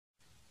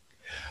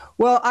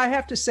Well, I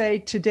have to say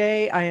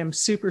today I am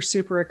super,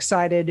 super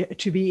excited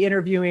to be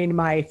interviewing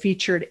my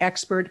featured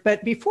expert.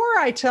 But before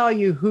I tell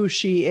you who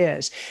she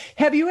is,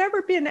 have you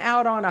ever been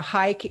out on a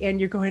hike and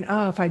you're going,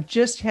 oh, if I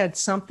just had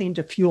something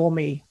to fuel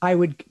me, I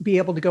would be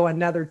able to go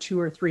another 2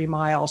 or 3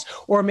 miles?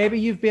 Or maybe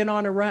you've been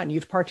on a run,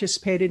 you've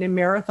participated in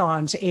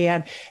marathons,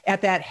 and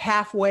at that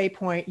halfway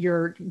point,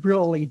 you're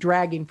really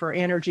dragging for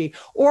energy,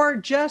 or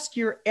just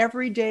your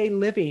everyday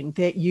living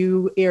that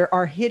you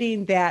are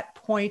hitting that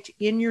point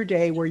in your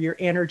day where your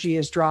energy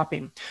is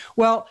dropping.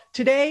 Well,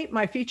 today,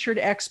 my featured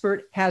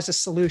expert has a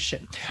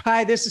solution.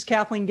 Hi, this is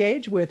Kathleen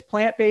Gage with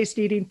Plant-Based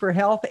Eating for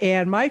Health,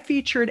 and my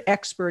featured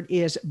expert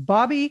is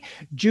Bobbi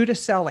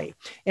Giudicelli,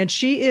 and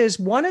she is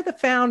one of the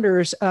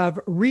founders of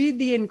Read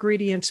the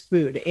Ingredients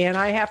Food. And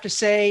I have to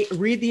say,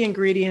 Read the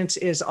Ingredients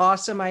is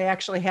awesome. I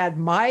actually had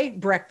my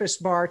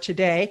breakfast bar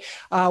today,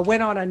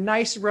 went on a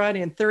nice run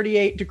in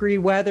 38-degree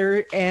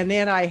weather, and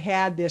then I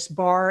had this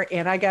bar,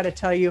 and I got to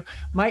tell you,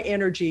 my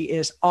energy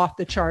is off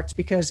the charts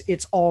because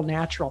it's all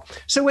natural.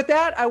 So with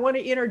that, I want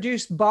to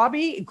introduce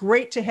Bobbi.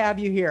 Great to have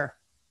you here.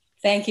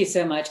 Thank you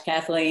so much,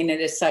 Kathleen. It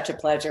is such a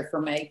pleasure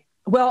for me.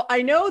 Well,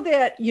 I know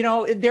that,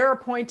 there are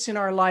points in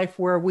our life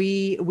where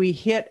we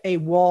hit a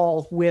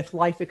wall with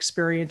life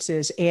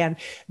experiences, and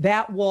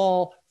that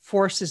wall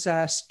forces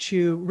us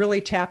to really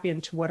tap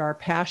into what our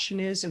passion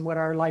is and what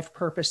our life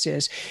purpose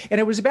is.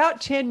 And it was about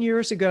 10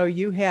 years ago,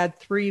 you had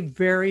three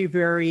very,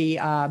 very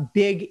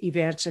big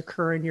events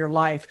occur in your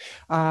life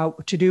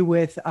to do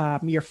with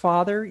your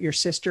father, your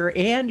sister,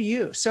 and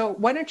you. So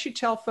why don't you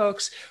tell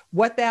folks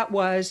what that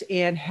was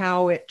and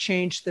how it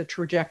changed the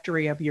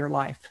trajectory of your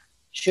life?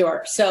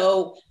 Sure.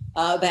 So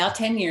about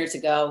 10 years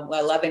ago,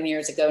 11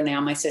 years ago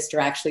now, my sister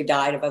actually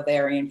died of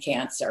ovarian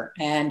cancer,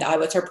 and I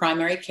was her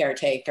primary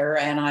caretaker,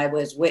 and I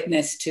was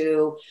witness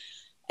to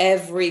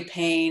every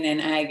pain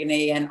and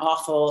agony and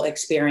awful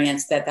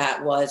experience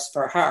that was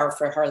for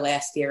her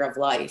last year of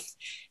life.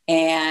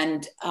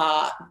 And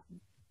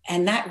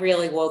that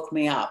really woke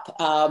me up.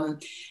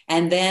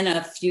 And then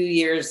a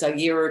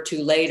year or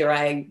two later,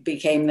 I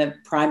became the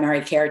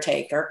primary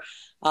caretaker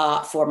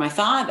for my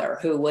father,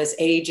 who was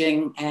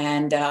aging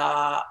and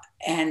had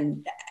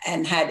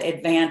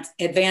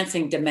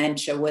advancing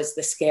dementia. Was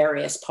the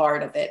scariest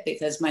part of it,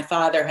 because my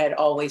father had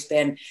always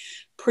been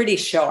pretty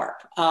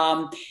sharp.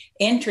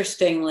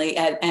 Interestingly,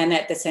 and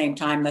at the same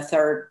time, the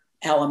third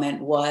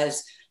element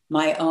was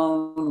my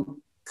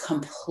own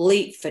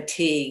complete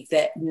fatigue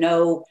that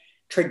no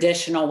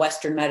traditional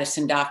Western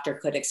medicine doctor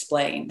could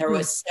explain. There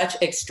was such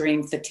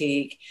extreme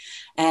fatigue.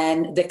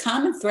 And the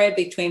common thread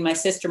between my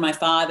sister, my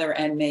father,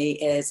 and me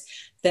is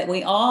that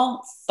we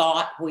all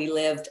thought we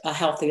lived a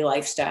healthy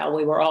lifestyle.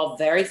 We were all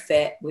very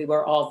fit. We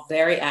were all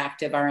very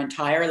active our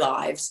entire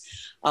lives.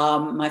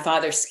 My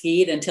father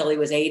skied until he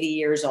was 80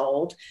 years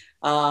old.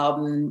 That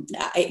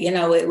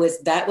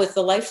was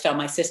the lifestyle.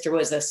 My sister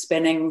was a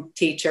spinning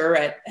teacher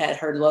at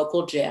her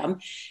local gym.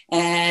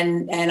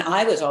 And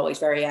I was always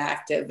very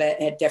active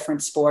at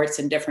different sports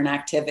and different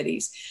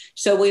activities.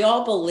 So we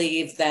all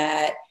believed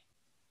that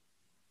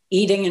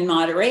eating in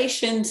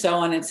moderation, so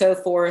on and so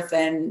forth,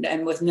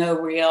 and with no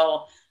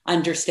real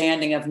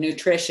understanding of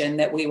nutrition,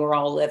 that we were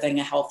all living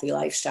a healthy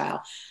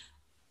lifestyle.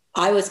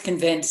 I was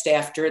convinced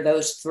after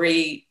those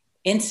three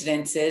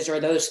incidences, or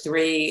those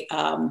three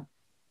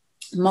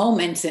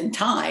moments in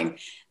time,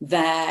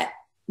 that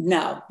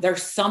no,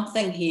 there's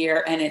something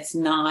here, and it's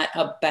not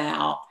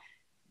about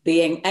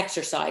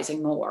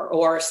exercising more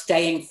or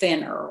staying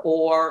thinner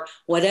or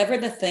whatever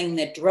the thing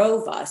that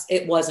drove us.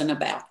 It wasn't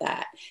about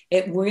that.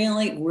 It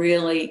really,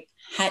 really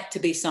had to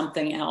be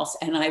something else.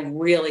 And I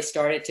really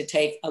started to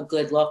take a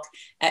good look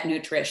at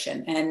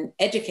nutrition and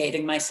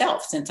educating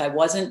myself, since I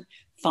wasn't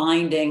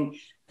finding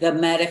the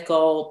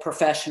medical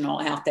professional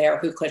out there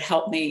who could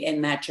help me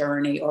in that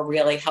journey, or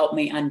really help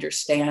me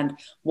understand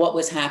what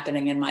was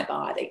happening in my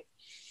body.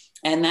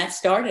 And that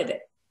started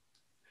it.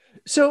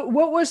 So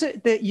what was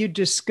it that you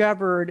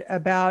discovered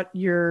about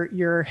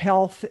your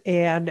health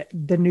and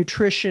the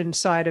nutrition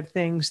side of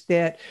things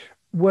that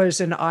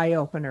was an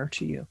eye-opener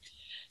to you?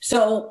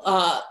 So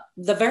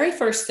the very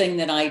first thing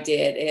that I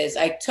did is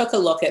I took a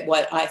look at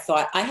what I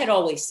thought. I had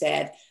always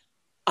said,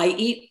 I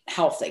eat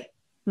healthy.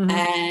 Mm-hmm.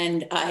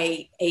 And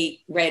I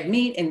ate red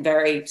meat in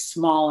very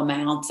small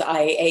amounts.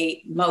 I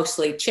ate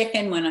mostly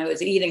chicken when I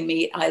was eating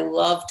meat. I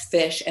loved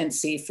fish and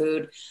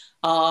seafood.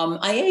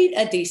 I ate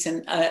a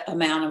decent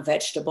amount of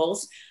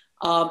vegetables.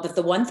 But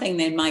the one thing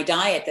in my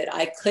diet that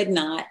I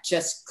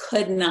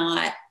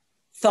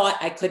thought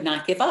I could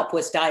not give up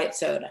was diet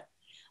soda.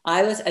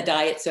 I was a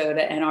diet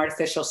soda and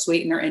artificial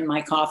sweetener in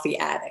my coffee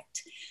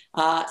addict.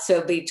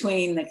 So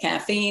between the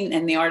caffeine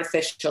and the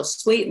artificial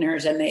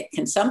sweeteners and the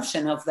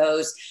consumption of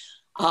those,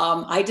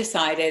 I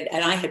decided,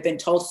 and I had been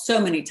told so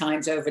many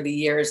times over the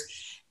years,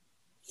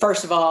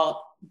 first of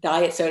all,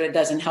 diet soda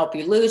doesn't help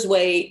you lose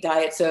weight.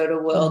 Diet soda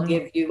will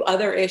give you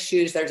other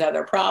issues. There's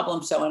other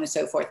problems, so on and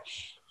so forth.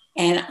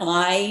 And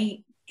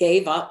I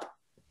gave up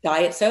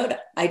diet soda.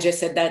 I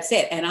just said, that's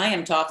it. And I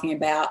am talking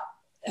about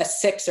a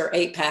 6 or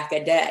 8 pack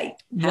a day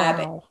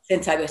habit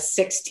since I was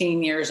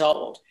 16 years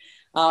old.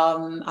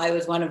 I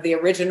was one of the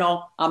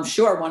original, I'm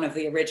sure one of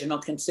the original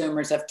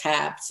consumers of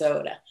Tab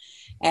soda.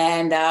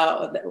 And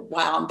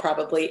wow, I'm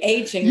probably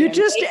aging.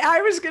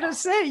 I was going to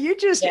say, you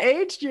just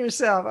aged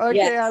yourself. Okay,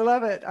 yes. I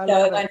love it. I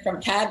love it. Went from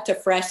Tab to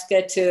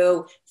Fresca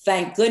to,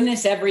 thank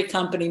goodness every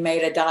company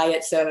made a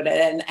diet soda,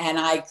 and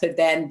I could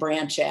then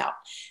branch out.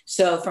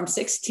 So from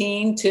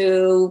 16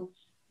 to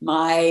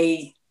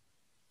my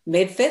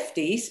mid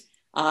 50s,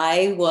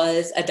 I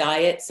was a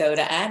diet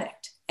soda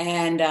addict.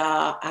 And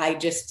I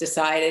just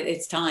decided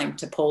it's time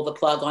to pull the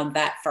plug on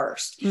that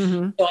first.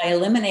 Mm-hmm. So I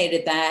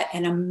eliminated that,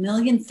 and a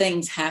million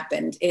things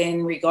happened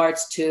in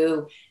regards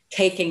to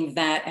taking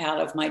that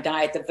out of my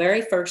diet. The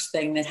very first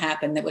thing that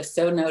happened that was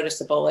so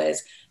noticeable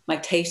is my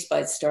taste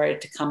buds started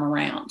to come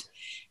around,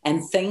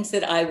 and things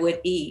that I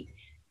would eat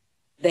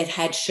that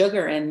had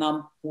sugar in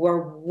them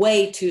were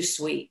way too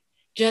sweet.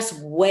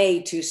 Just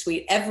way too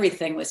sweet.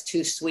 Everything was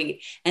too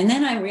sweet. And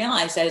then I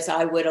realized, as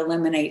I would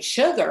eliminate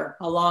sugar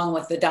along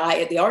with the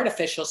diet, the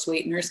artificial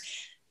sweeteners,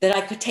 that I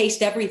could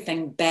taste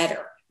everything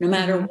better, no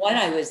matter mm-hmm. what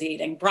I was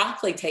eating.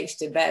 Broccoli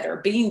tasted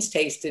better. Beans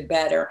tasted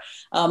better.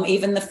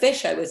 Even the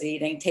fish I was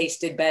eating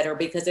tasted better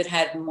because it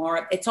had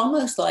more. It's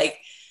almost like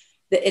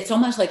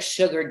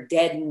sugar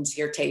deadens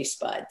your taste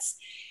buds.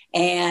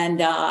 And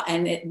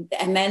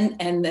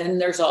then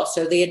there's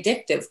also the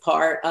addictive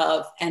part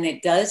of, and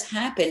it does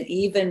happen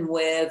even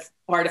with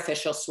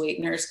artificial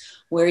sweeteners,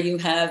 where you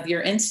have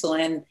your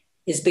insulin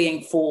is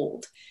being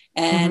fooled.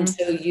 And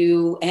mm-hmm. so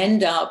you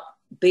end up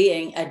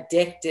being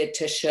addicted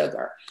to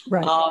sugar.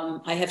 Right.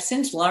 I have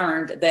since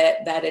learned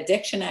that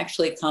addiction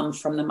actually comes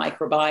from the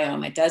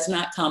microbiome. It does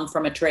not come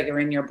from a trigger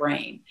in your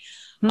brain.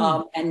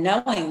 And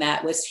knowing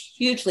that was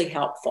hugely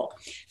helpful.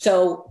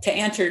 So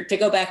to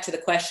go back to the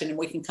question, and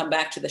we can come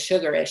back to the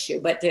sugar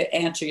issue, but to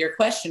answer your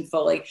question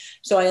fully.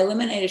 So I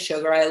eliminated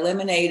sugar.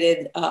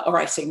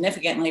 I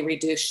significantly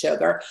reduced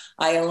sugar.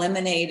 I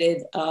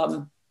eliminated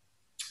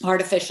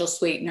artificial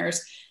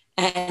sweeteners,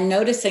 and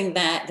noticing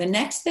that the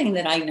next thing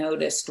that I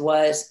noticed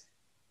was,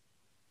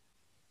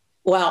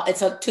 well,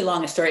 it's too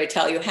long a story to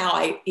tell you how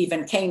I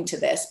even came to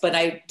this, but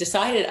I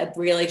decided I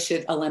really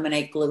should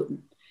eliminate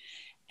gluten.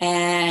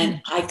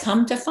 And I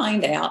come to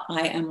find out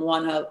I am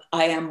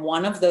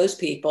one of those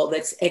people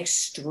that's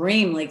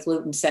extremely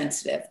gluten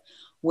sensitive.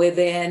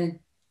 Within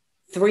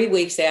 3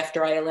 weeks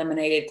after I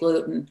eliminated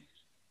gluten,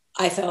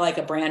 I felt like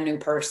a brand new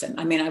person.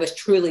 I mean, I was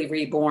truly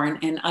reborn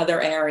in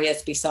other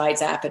areas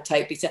besides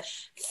appetite.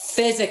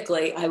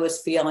 Physically, I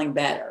was feeling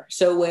better.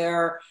 So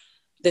where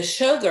the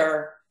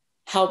sugar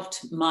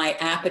helped my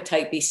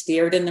appetite be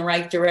steered in the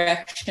right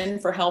direction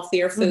for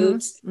healthier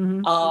foods,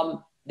 mm-hmm.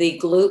 The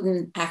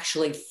gluten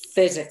actually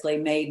physically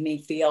made me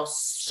feel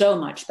so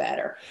much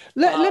better.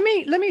 Let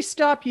me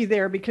stop you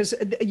there, because,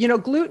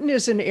 gluten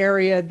is an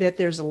area that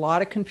there's a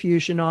lot of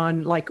confusion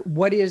on, like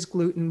what is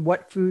gluten,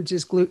 what foods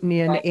is gluten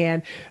in. Right.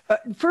 And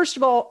first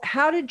of all,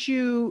 how did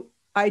you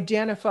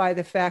identify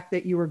the fact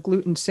that you were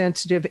gluten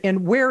sensitive,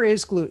 and where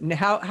is gluten?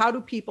 How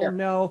do people sure.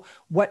 know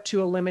what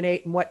to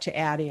eliminate and what to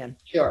add in?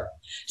 Sure.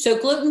 So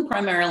gluten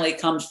primarily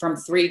comes from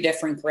 3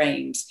 different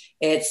grains.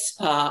 It's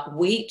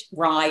wheat,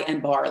 rye,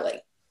 and barley.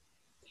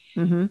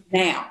 Mm-hmm.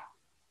 Now,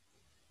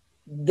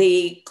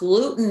 the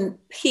gluten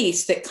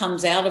piece that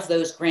comes out of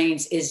those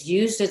grains is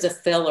used as a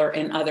filler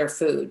in other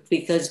food,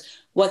 because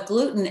what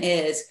gluten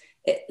is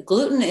an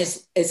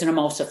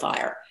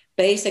emulsifier.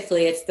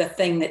 Basically, it's the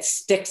thing that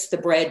sticks the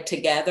bread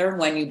together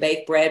when you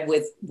bake bread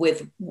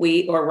with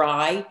wheat or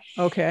rye.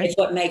 Okay. It's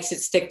what makes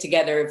it stick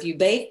together. If you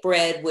bake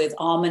bread with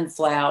almond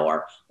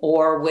flour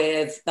or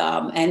with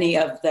any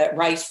of the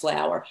rice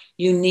flour,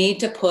 you need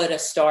to put a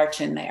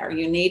starch in there.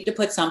 You need to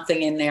put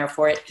something in there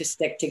for it to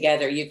stick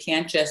together. You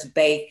can't just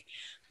bake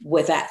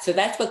with that. So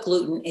that's what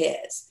gluten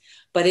is.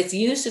 But it's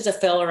used as a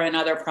filler in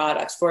other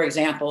products. For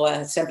example,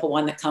 a simple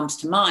one that comes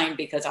to mind,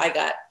 because I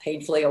got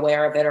painfully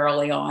aware of it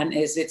early on,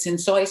 is it's in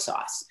soy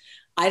sauce.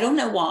 I don't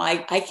know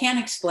why. I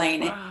can't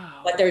explain it,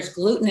 but there's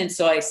gluten in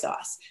soy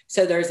sauce.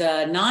 So there's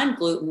a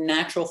non-gluten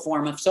natural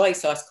form of soy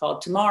sauce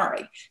called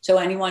tamari. So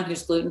anyone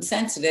who's gluten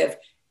sensitive,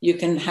 you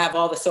can have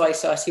all the soy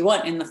sauce you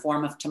want in the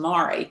form of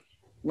tamari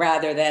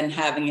rather than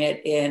having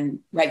it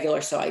in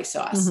regular soy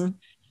sauce.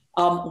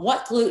 Mm-hmm.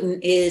 What gluten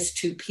is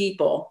to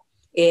people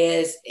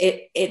is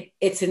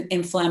it's an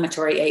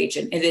inflammatory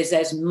agent. It is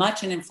as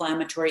much an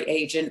inflammatory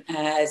agent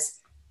as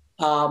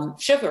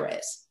sugar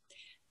is.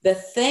 The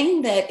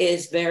thing that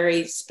is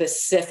very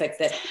specific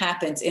that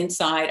happens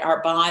inside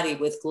our body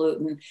with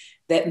gluten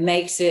that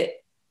makes it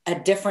a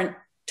different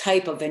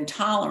type of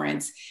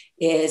intolerance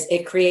is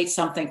it creates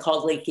something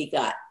called leaky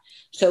gut.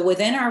 So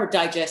within our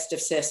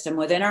digestive system,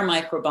 within our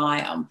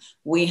microbiome,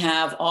 we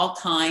have all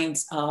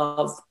kinds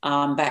of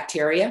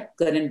bacteria,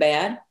 good and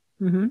bad.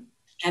 Mm-hmm.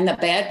 And the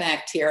bad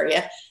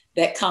bacteria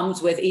that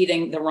comes with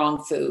eating the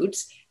wrong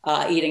foods,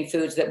 eating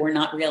foods that we're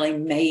not really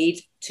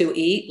made to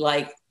eat,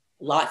 like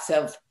lots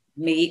of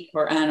meat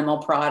or animal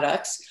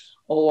products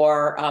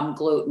or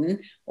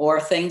gluten or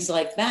things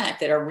like that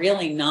are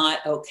really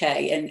not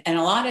okay. And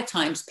a lot of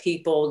times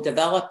people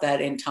develop that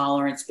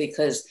intolerance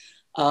because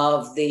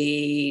of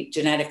the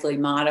genetically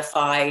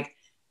modified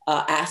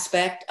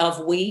aspect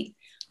of wheat.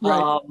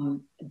 Right.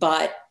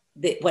 But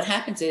what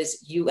happens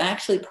is you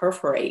actually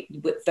perforate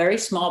with very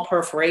small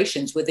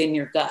perforations within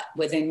your gut,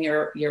 within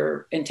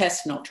your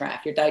intestinal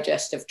tract, your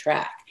digestive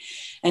tract.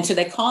 And so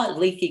they call it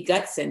leaky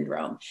gut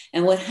syndrome.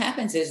 And what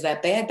happens is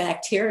that bad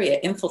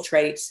bacteria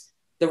infiltrates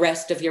the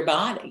rest of your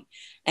body.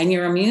 And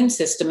your immune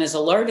system is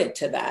alerted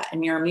to that.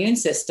 And your immune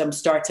system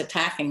starts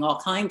attacking all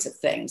kinds of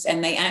things.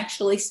 And they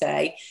actually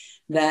say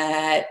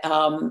that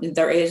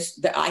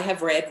I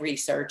have read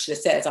research that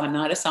says, I'm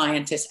not a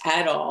scientist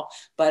at all,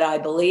 but I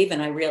believe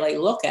and I really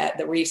look at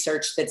the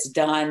research that's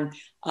done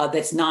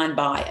that's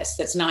non-biased,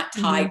 that's not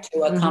tied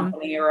to a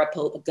company or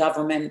a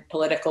government,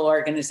 political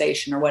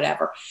organization or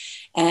whatever.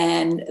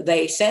 And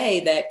they say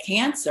that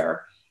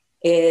cancer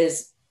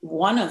is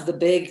one of the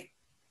big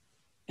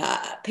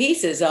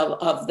pieces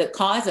of the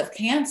cause of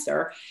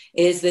cancer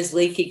is this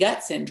leaky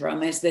gut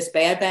syndrome, is this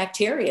bad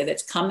bacteria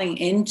that's coming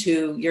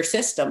into your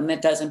system that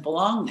doesn't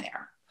belong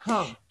there.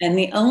 Huh. And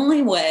the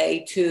only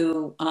way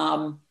to,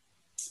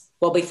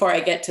 well, before I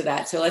get to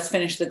that, so let's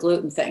finish the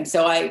gluten thing.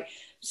 So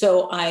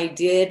I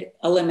did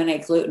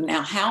eliminate gluten.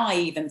 Now, how I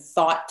even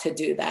thought to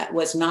do that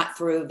was not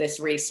through this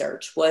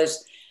research,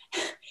 was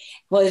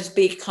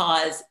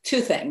because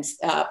two things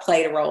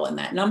played a role in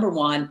that. Number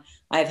one,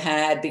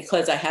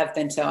 because I have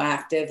been so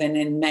active and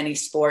in many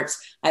sports,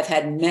 I've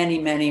had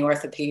many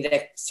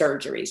orthopedic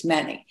surgeries,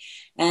 many.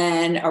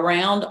 And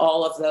around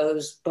all of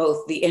those,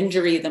 both the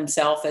injury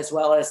themselves as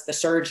well as the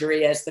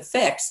surgery as the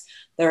fix,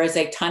 there is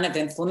a ton of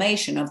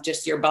inflammation of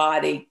just your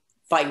body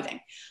fighting.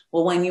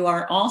 Well, when you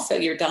are also,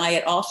 your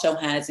diet also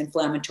has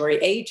inflammatory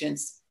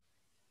agents,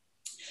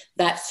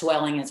 that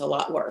swelling is a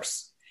lot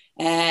worse.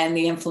 And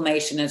the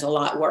inflammation is a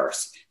lot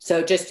worse.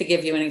 So just to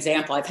give you an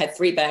example, I've had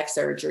 3 back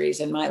surgeries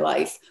in my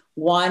life.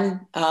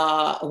 One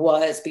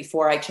was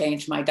before I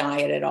changed my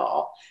diet at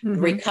all. The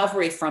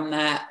recovery from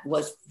that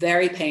was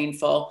very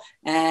painful.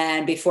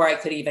 And before I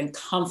could even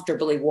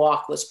comfortably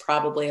walk was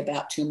probably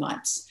about 2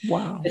 months.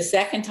 Wow. The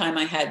second time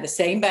I had the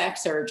same back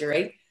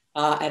surgery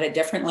at a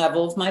different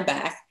level of my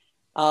back.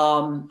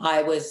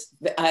 I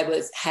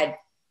had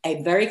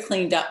a very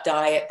cleaned up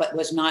diet, but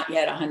was not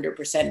yet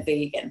 100%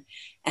 vegan.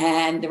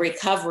 And the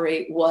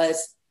recovery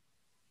was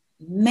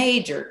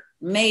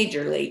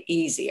majorly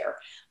easier.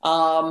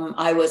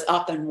 I was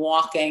up and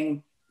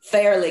walking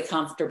fairly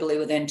comfortably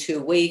within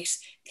 2 weeks,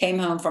 came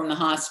home from the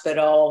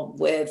hospital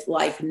with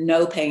like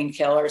no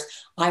painkillers.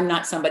 I'm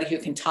not somebody who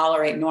can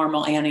tolerate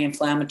normal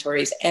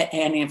anti-inflammatory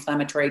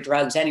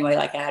drugs anyway,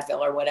 like Advil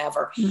or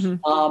whatever.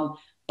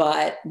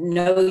 But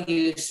no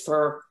use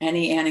for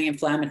any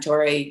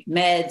anti-inflammatory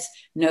meds,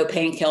 no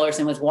painkillers,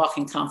 and was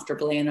walking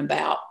comfortably in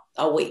about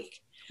a week.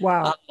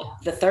 Wow.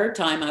 The third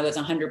time I was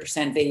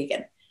 100%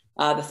 vegan.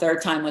 The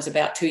third time was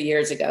about 2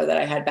 years ago that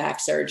I had back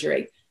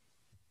surgery.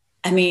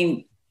 I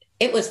mean,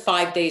 it was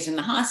 5 days in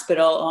the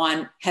hospital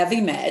on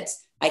heavy meds.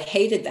 I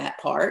hated that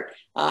part,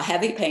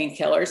 heavy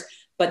painkillers,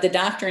 but the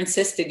doctor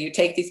insisted you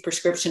take these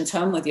prescriptions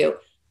home with you.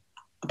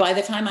 By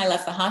the time I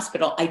left the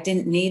hospital, I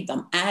didn't need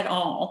them at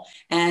all.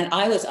 And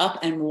I was up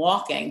and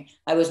walking.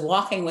 I was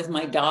walking with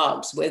my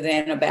dogs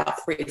within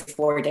about 3 to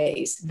 4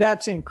 days.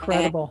 That's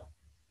incredible.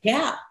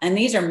 Yeah. And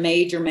these are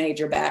major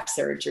back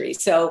surgeries.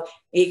 So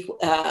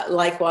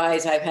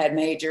likewise, I've had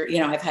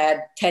I've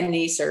had 10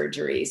 knee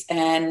surgeries,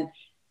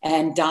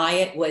 and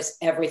diet was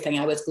everything.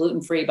 I was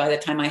gluten-free by the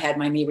time I had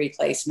my knee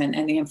replacement,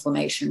 and the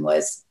inflammation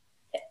was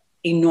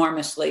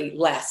enormously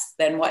less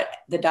than what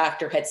the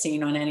doctor had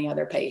seen on any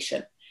other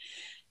patient.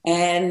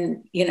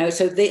 And,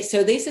 so this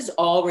is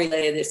all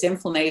related. This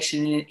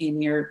inflammation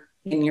in your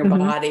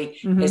body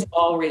is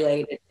all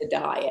related to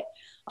diet.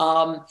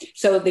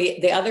 So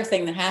the other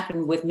thing that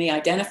happened with me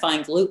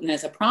identifying gluten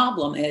as a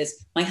problem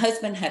is my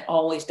husband had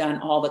always done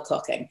all the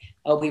cooking.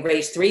 We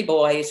raised 3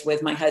 boys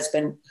with my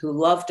husband who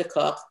loved to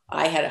cook.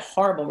 I had a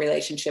horrible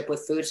relationship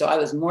with food, so I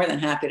was more than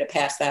happy to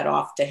pass that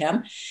off to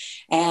him.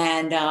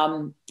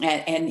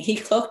 And he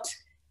cooked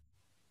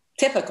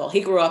typical. He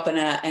grew up in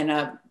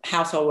a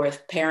household where his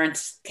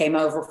parents came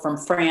over from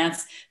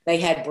France. They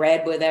had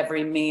bread with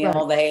every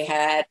meal. Right. They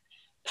had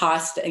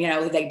pasta,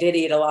 they did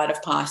eat a lot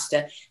of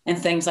pasta and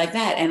things like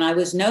that. And I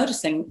was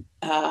noticing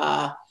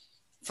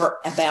for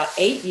about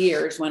 8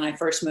 years when I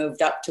first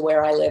moved up to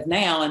where I live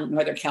now in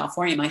Northern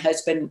California, my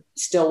husband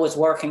still was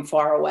working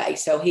far away.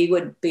 So he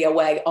would be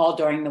away all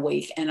during the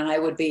week, and I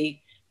would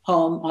be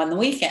home on the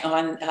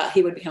weekend.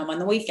 He would be home on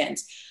the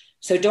weekends.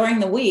 So during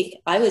the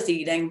week, I was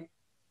eating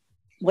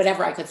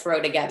whatever I could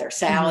throw together,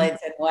 salads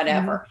and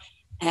whatever,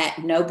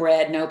 and no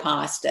bread, no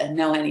pasta,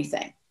 no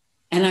anything.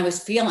 And I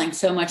was feeling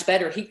so much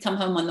better. He'd come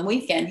home on the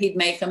weekend, he'd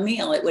make a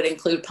meal. It would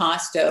include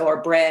pasta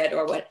or bread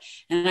or what.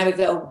 And I would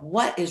go,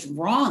 what is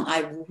wrong?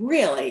 I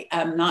really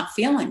am not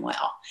feeling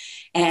well.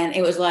 And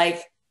it was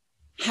like,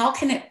 how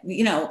can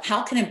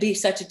it be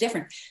such a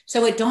difference?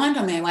 So it dawned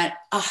on me, I went,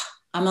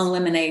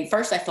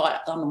 first I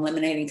thought I'm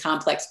eliminating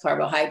complex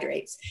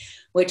carbohydrates,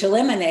 which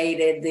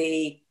eliminated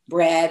the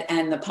bread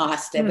and the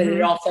pasta, but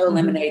it also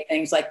eliminated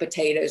things like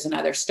potatoes and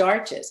other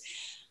starches.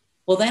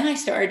 Well, then I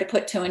started to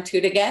put 2 and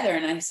 2 together,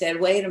 and I said,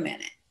 wait a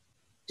minute,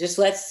 just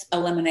let's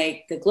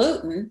eliminate the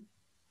gluten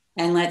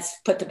and let's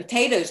put the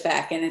potatoes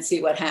back in and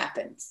see what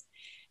happens.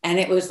 And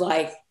it was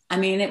like, I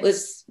mean, it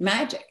was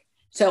magic.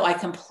 So I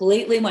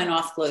completely went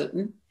off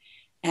gluten,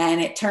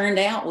 and it turned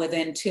out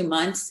within 2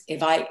 months,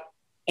 if I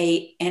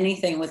ate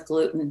anything with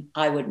gluten,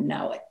 I would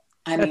know it.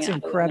 That's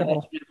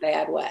incredible. In a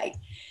bad way.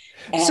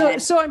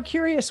 So I'm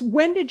curious,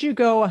 when did you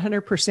go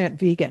 100%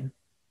 vegan?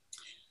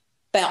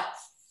 About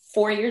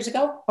 4 years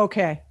ago.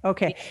 Okay.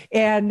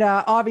 And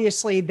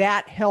obviously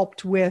that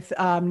helped with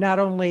not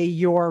only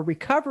your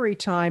recovery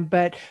time,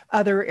 but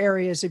other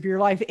areas of your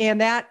life. And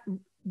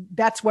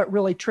that's what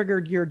really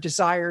triggered your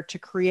desire to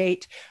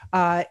create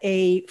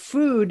a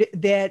food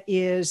that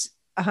is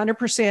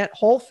 100%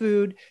 whole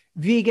food,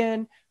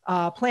 vegan,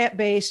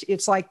 plant-based.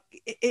 It's like,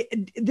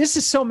 this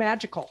is so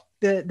magical.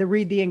 The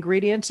read the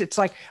ingredients. It's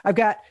like, I've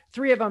got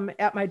 3 of them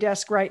at my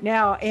desk right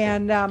now.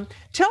 And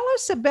tell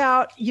us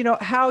about,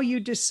 how you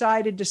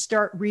decided to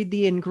start read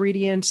the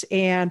ingredients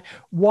and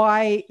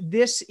why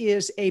this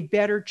is a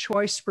better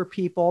choice for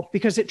people,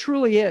 because it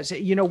truly is.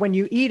 When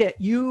you eat it,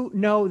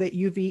 that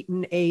you've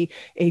eaten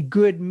a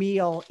good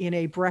meal in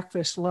a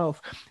breakfast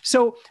loaf.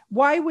 So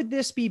why would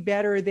this be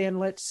better than,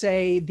 let's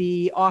say,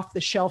 the off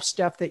the shelf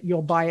stuff that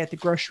you'll buy at the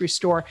grocery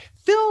store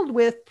filled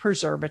with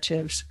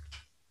preservatives?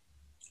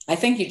 I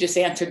think you just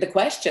answered the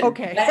question.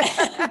 Okay.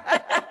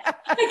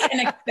 I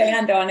can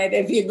expand on it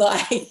if you'd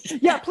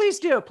like. Yeah, please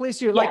do.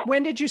 Yeah. Like,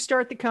 when did you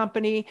start the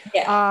company?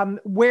 Yeah.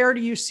 Where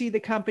do you see the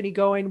company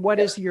going? What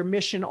is your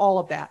mission? All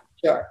of that.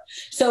 Sure.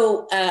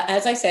 So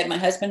as I said, my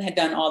husband had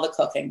done all the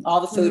cooking,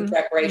 all the food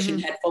preparation,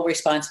 had full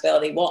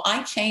responsibility. Well,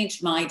 I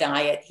changed my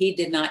diet. He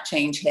did not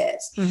change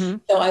his.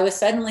 So I was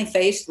suddenly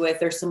faced with,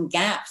 there's some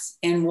gaps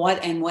in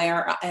what and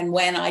where and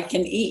when I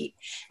can eat.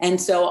 And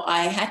so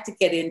I had to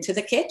get into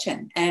the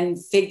kitchen and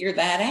figure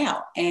that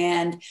out.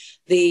 And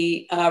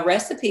the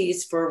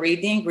recipes for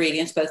Read the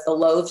Ingredients, both the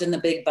loaves and the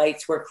big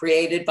bites, were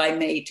created by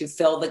me to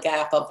fill the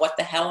gap of what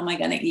the hell am I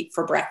going to eat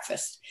for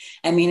breakfast?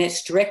 I mean,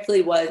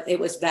 it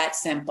was that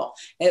simple.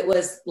 It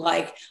was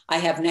like, I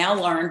have now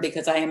learned,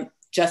 because I am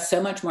just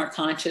so much more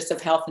conscious of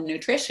health and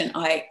nutrition.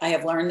 I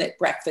have learned that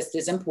breakfast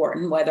is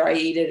important, whether I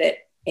eat it at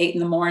 8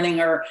 in the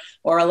morning or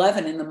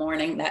 11 in the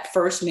morning. That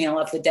first meal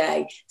of the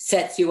day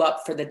sets you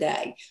up for the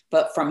day.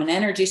 But from an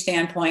energy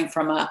standpoint,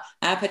 from an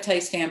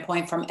appetite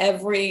standpoint, from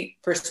every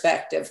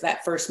perspective,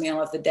 that first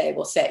meal of the day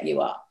will set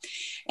you up.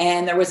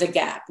 And there was a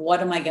gap.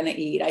 What am I going to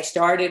eat? I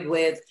started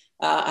with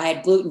I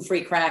had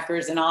gluten-free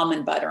crackers and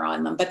almond butter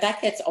on them, but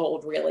that gets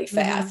old really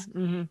fast.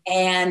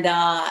 And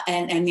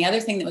the other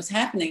thing that was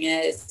happening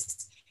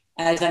is,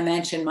 as I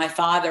mentioned, my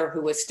father,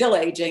 who was still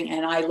aging,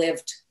 and I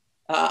lived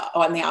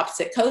on the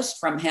opposite coast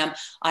from him,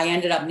 I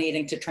ended up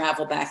needing to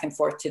travel back and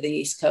forth to the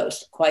East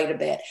Coast quite a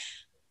bit.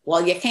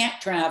 Well, you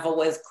can't travel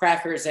with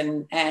crackers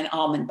and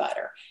almond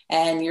butter,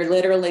 and you're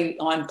literally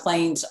on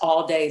planes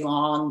all day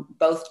long,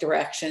 both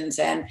directions.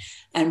 And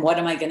what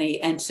am I going to eat?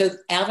 And so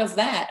out of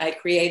that, I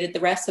created the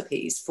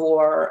recipes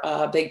for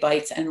big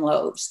bites and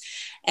loaves,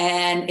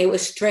 and it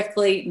was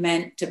strictly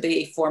meant to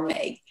be for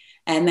me.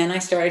 And then I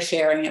started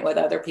sharing it with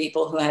other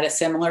people who had a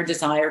similar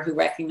desire, who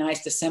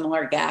recognized a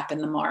similar gap in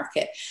the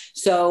market.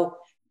 So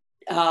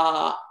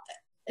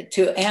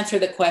to answer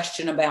the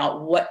question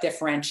about what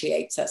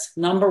differentiates us,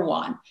 number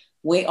one,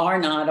 we are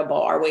not a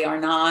bar. We are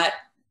not,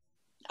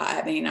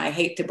 I mean, I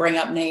hate to bring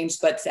up names,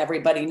 but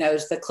everybody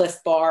knows the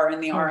Cliff Bar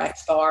and the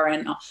RX Bar,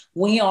 and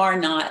we are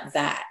not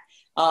that.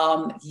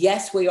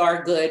 Yes, we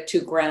are good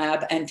to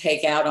grab and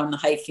take out on the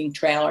hiking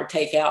trail or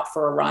take out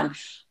for a run,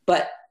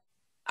 but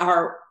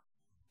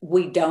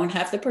we don't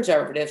have the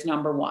preservatives,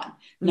 number one.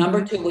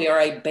 Number two, we are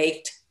a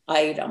baked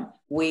item.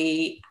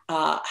 We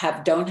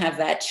don't have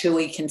that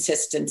chewy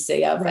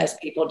consistency of, as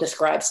people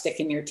describe, stick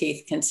in your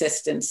teeth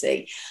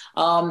consistency.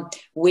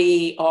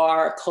 We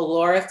are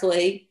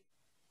calorically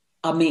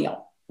a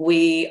meal.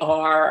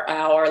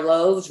 Our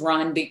loaves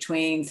run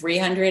between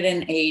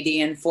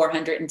 380 and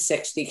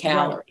 460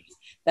 calories.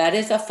 That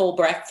is a full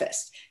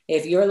breakfast.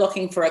 If you're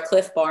looking for a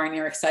Cliff Bar and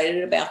you're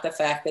excited about the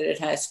fact that it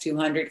has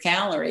 200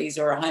 calories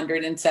or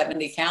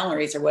 170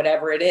 calories or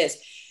whatever it is,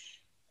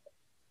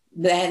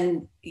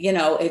 then,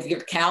 if your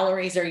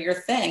calories are your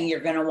thing, you're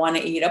going to want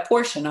to eat a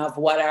portion of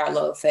what our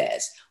loaf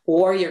is,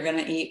 or you're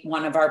going to eat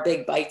one of our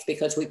big bites,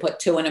 because we put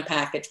 2 in a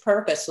package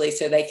purposely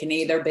so they can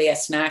either be a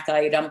snack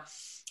item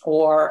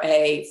or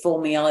a full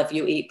meal if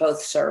you eat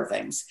both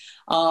servings.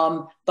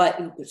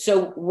 But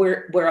so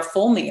we're a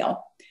full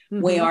meal.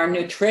 We are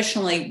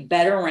nutritionally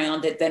better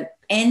rounded than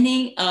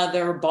any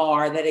other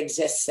bar that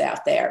exists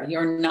out there.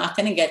 You're not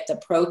going to get the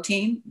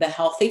protein, the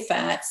healthy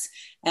fats,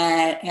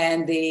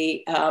 and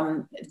the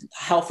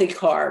healthy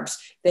carbs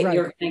that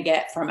you're going to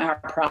get from our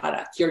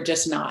product. You're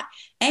just not.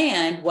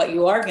 And what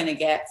you are going to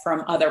get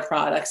from other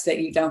products that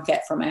you don't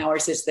get from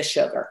ours is the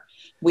sugar.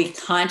 We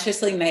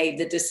consciously made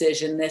the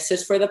decision, this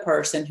is for the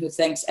person who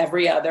thinks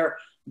every other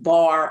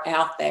bar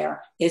out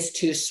there is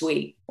too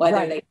sweet,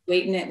 whether they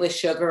sweeten it with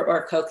sugar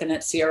or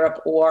coconut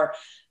syrup or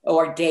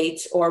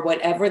dates or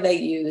whatever they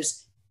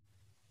use.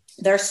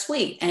 they're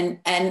sweet,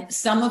 and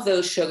some of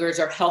those sugars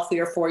are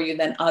healthier for you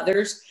than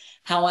others.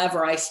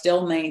 However, I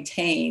still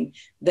maintain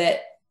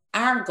that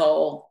our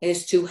goal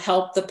is to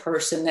help the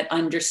person that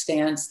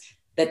understands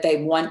that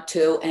they want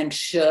to and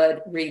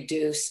should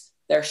reduce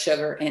their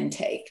sugar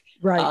intake,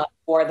 Right.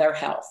 for their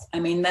health. I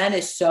mean, that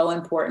is so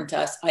important to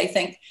us. I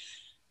think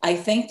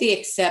the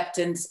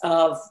acceptance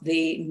of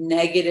the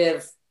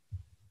negative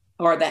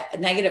or the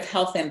negative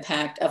health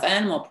impact of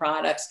animal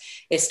products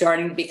is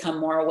starting to become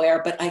more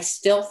aware. But I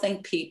still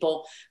think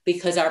people,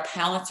 because our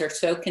palates are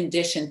so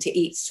conditioned to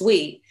eat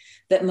sweet,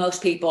 that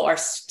most people are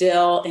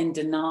still in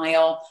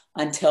denial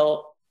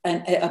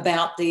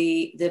about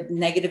the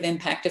negative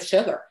impact of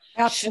sugar.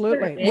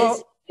 Absolutely. Sugar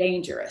is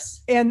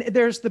dangerous. And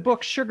there's the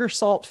book Sugar,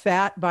 Salt,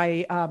 Fat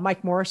by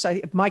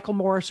Michael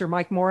Morris,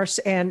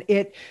 and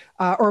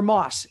or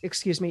Moss,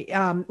 excuse me,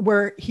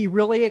 where he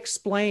really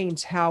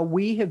explains how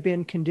we have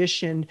been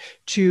conditioned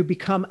to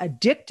become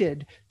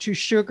addicted to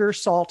sugar,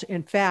 salt,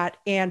 and fat.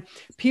 And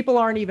people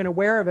aren't even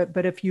aware of it.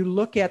 But if you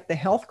look at the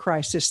health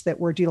crisis that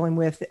we're dealing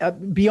with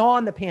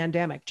beyond the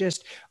pandemic,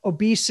 just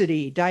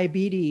obesity,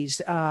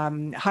 diabetes,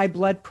 high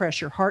blood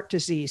pressure, heart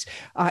disease,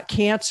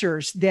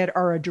 cancers that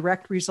are a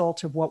direct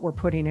result of what we're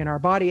putting in our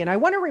body. And I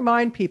want to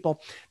remind people,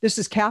 this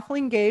is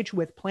Kathleen Gage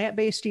with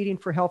Plant-Based Eating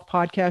for Health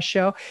podcast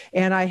show.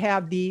 And I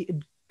have the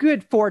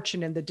good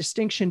fortune and the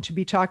distinction to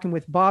be talking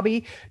with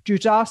Bobbi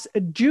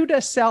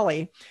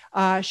Giudicelli.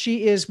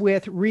 She is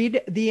with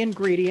Read the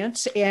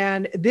Ingredients,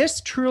 and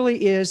this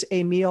truly is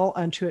a meal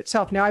unto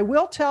itself. Now, I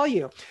will tell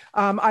you,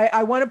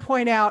 I want to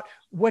point out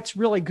what's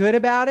really good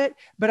about it,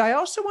 but I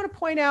also want to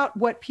point out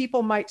what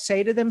people might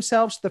say to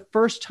themselves the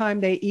first time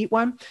they eat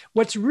one.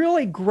 What's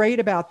really great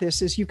about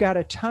this is you've got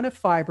a ton of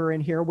fiber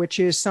in here,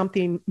 which is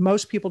something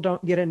most people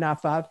don't get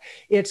enough of.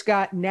 It's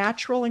got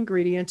natural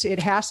ingredients. It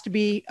has to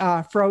be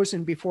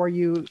frozen before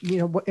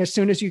as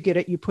soon as you get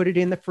it, you put it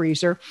in the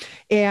freezer.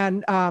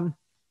 And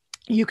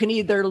you can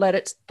either let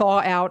it thaw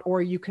out,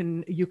 or you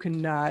can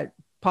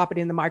pop it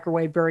in the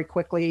microwave very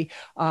quickly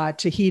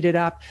to heat it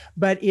up.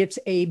 But it's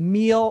a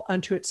meal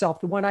unto itself.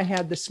 The one I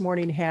had this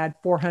morning had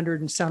 400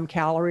 and some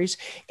calories.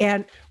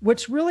 And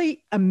what's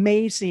really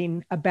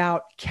amazing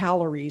about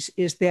calories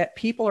is that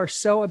people are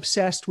so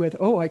obsessed with,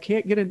 I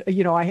can't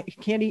I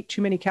can't eat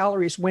too many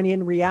calories, when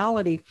in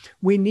reality,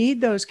 we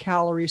need those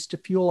calories to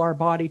fuel our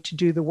body to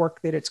do the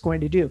work that it's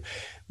going to do.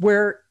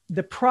 Where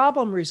the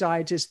problem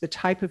resides is the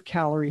type of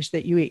calories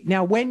that you eat.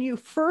 Now, when you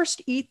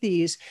first eat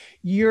these,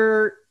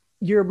 your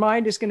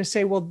mind is going to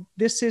say, well,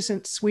 this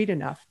isn't sweet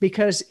enough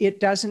because it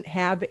doesn't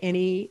have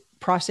any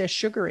processed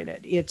sugar in it.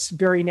 It's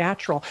very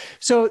natural.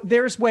 So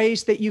there's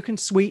ways that you can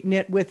sweeten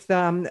it with,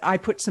 I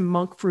put some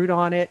monk fruit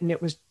on it, and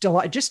it was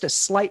just a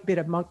slight bit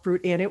of monk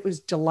fruit, and it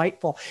was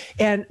delightful.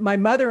 And my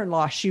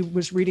mother-in-law, she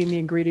was reading the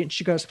ingredients.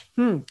 She goes,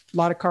 a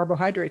lot of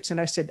carbohydrates. And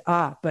I said,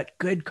 but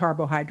good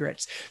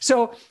carbohydrates.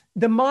 So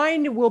the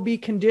mind will be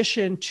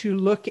conditioned to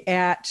look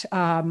at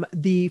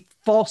the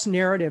false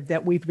narrative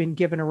that we've been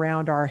given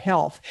around our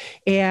health.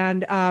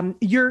 And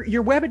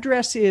your web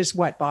address is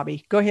what,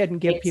 Bobbi? Go ahead and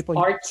give people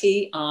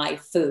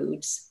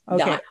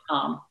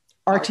rtifoods.com.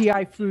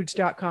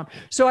 rtifoods.com.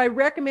 So I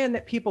recommend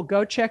that people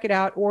go check it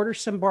out, order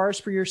some bars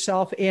for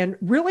yourself, and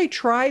really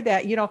try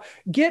that.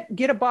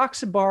 Get a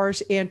box of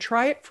bars and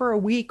try it for a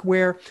week,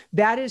 where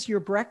that is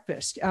your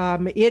breakfast.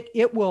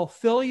 It will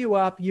fill you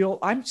up.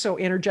 I'm so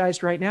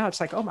energized right now.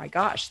 It's like, oh my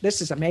gosh, this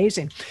is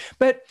amazing.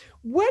 But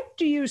what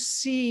do you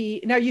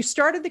see? Now, you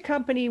started the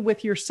company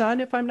with your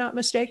son, if I'm not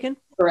mistaken?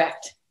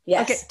 Correct.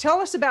 Yes. Okay.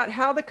 Tell us about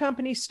how the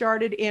company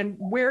started and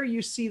where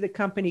you see the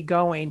company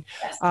going.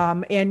 Yes.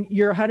 And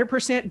you're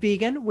 100%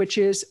 vegan, which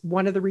is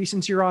one of the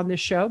reasons you're on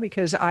this show,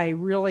 because I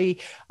really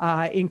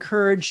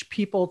encourage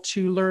people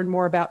to learn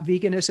more about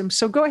veganism.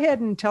 So go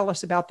ahead and tell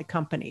us about the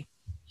company.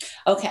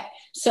 Okay.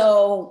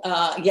 So,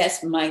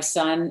 yes, my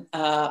son,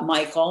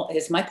 Michael,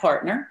 is my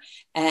partner,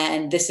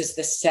 and this is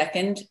the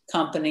second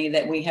company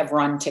that we have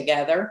run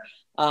together.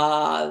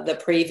 The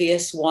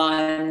previous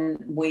one,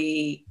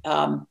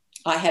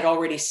 I had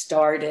already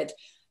started,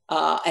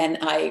 and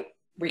I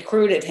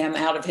recruited him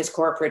out of his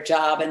corporate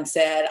job and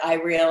said, I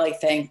really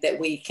think that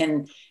we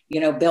can,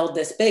 build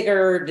this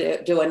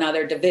bigger, do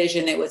another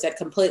division. It was a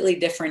completely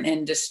different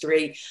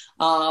industry.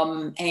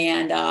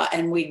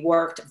 And we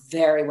worked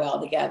very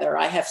well together.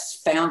 I have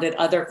founded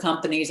other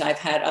companies. I've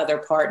had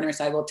other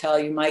partners. I will tell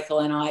you, Michael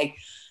and I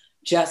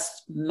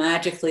just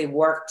magically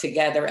worked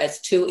together as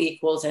two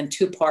equals and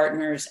two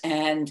partners.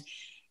 And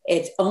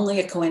it's only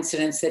a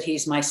coincidence that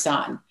he's my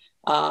son.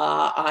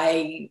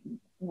 I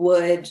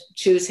would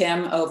choose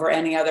him over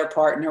any other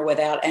partner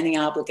without any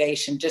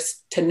obligation.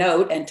 Just to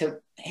note and to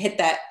hit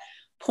that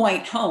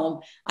point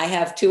home, I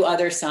have two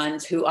other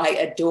sons who I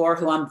adore,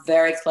 who I'm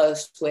very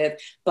close with,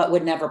 but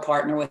would never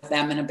partner with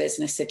them in a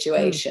business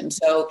situation.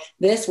 So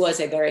this was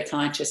a very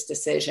conscious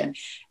decision.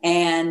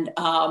 And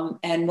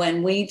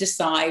when we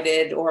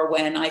decided, or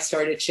when I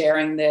started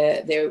sharing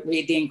the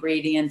read the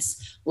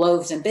ingredients,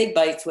 loaves and big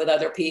bites with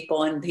other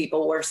people, and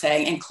people were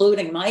saying,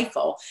 including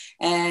Michael,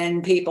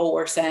 and people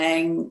were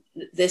saying,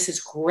 this is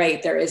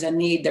great. There is a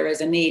need. There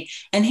is a need.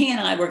 And he and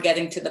I were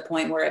getting to the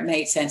point where it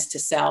made sense to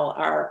sell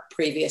our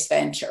previous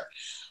venture.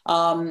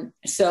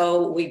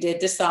 So we did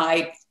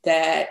decide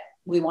that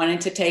we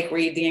wanted to take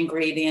Read the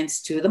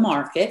Ingredients to the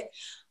market.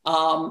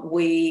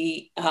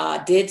 We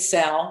did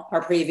sell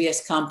our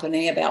previous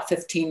company about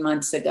 15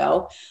 months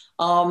ago.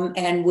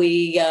 And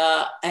we,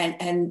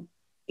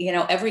 you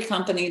know, every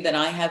company that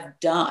I have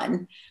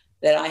done,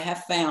 that I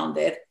have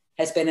founded,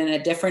 has been in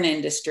a different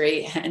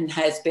industry and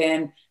has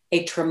been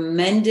a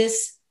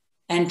tremendous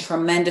and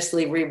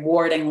tremendously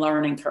rewarding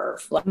learning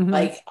curve.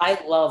 Like I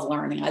love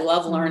learning. I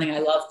love learning. I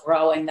love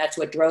growing. That's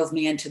what drove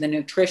me into the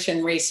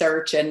nutrition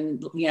research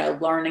and, you know,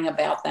 learning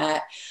about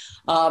that.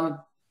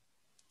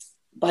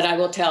 But I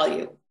will tell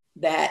you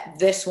that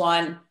this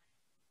one,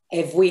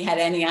 if we had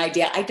any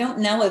idea, I don't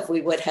know if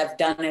we would have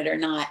done it or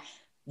not.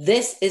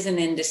 This is an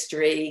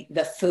industry,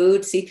 the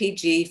food,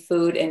 CPG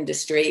food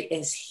industry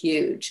is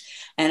huge.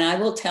 And I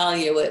will tell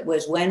you, it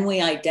was when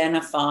we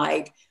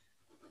identified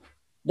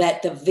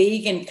that the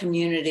vegan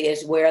community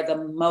is where the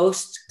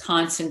most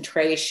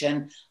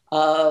concentration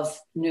of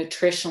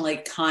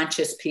nutritionally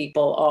conscious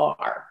people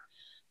are,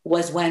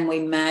 was when we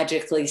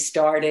magically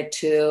started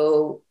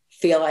to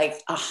feel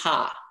like,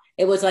 aha,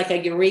 it was like a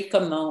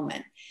eureka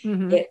moment.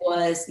 It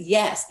was,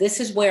 yes, this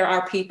is where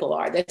our people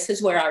are. This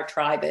is where our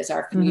tribe is,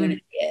 our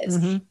community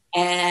is.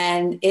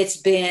 And it's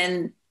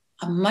been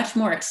a much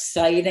more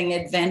exciting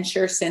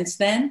adventure since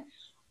then.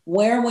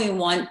 Where we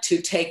want to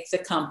take the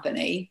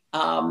company,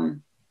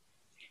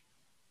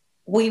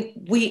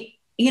 we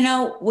you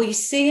know, we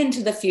see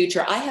into the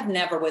future. I have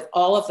never, with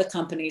all of the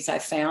companies I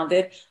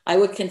founded, I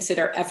would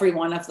consider every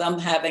one of them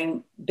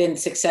having been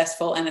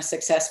successful and a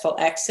successful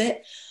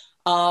exit.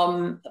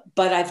 But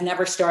I've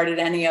never started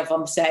any of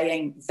them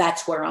saying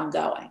that's where I'm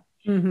going.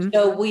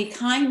 So we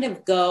kind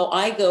of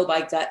I go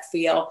by gut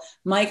feel.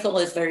 Michael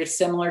is very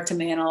similar to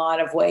me in a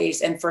lot of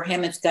ways. And for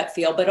him, it's gut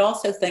feel, but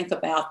also think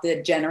about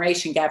the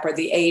generation gap or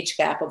the age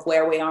gap of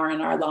where we are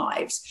in our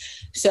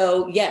lives.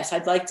 So yes,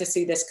 I'd like to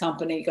see this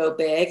company go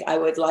big. I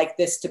would like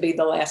this to be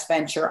the last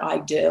venture I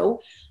do,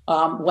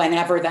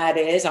 whenever that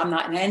is. I'm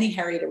not in any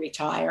hurry to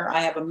retire.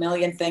 I have a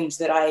million things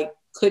that I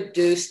could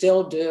do,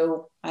 still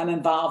do, I'm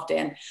involved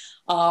in.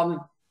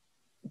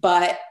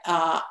 But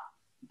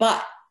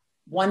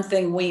one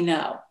thing we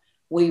know,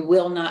 we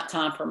will not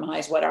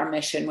compromise what our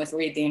mission with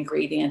Read the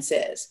Ingredients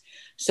is.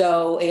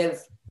 So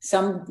if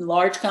some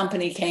large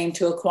company came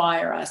to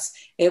acquire us,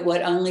 it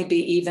would only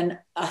be even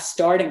a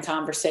starting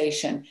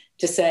conversation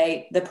to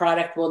say the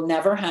product will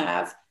never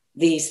have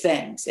these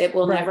things. It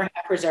will never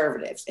have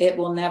preservatives. It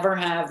will never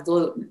have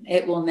gluten.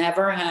 It will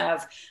never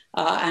have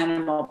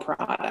animal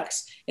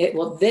products.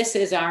 This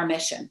is our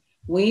mission.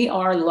 We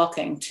are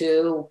looking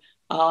to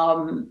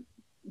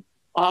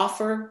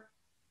offer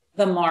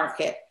the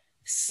market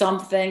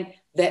something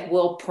that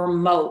will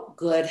promote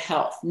good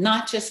health,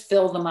 not just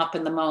fill them up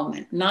in the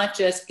moment, not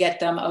just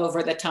get them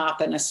over the top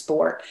in a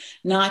sport,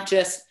 not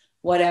just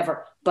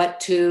whatever,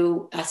 but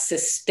to a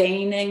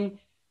sustaining,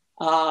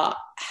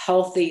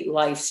 healthy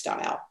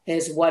lifestyle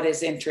is what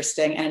is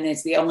interesting. And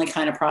it's the only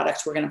kind of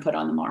products we're going to put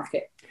on the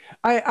market.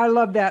 I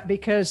love that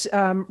because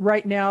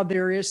right now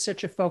there is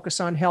such a focus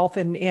on health,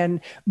 and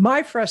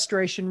my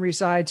frustration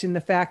resides in the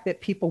fact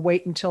that people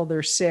wait until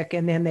they're sick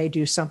and then they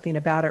do something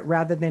about it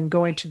rather than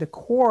going to the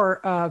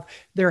core of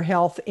their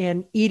health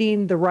and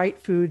eating the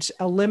right foods,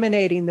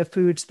 eliminating the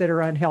foods that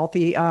are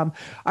unhealthy.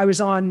 I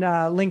was on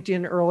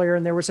LinkedIn earlier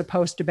and there was a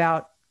post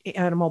about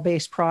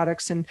animal-based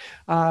products, and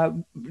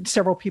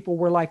several people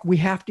were like, we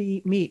have to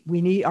eat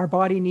meat, our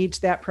body needs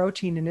that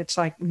protein, and it's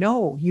like,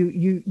 no,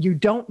 you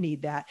don't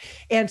need that.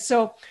 And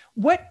so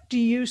what do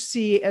you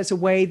see as a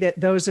way that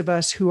those of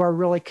us who are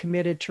really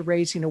committed to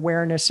raising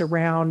awareness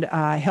around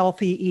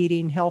healthy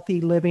eating,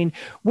 healthy living,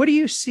 what do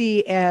you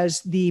see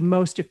as the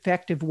most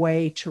effective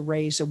way to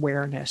raise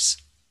awareness?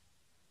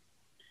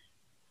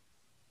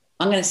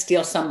 I'm going to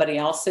steal somebody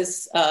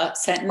else's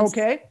sentence.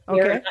 Okay.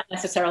 Here, not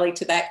necessarily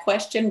to that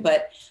question,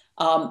 but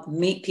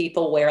meet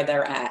people where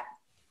they're at.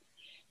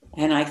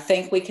 And I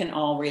think we can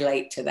all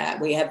relate to that.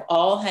 We have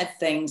all had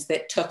things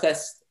that took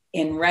us,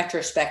 in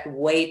retrospect,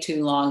 way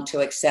too long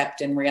to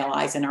accept and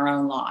realize in our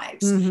own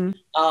lives.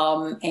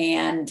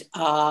 And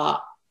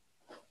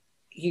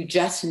you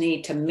just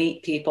need to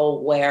meet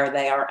people where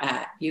they are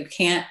at. You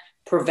can't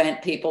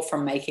prevent people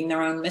from making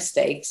their own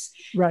mistakes.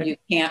 Right. You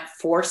can't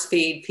force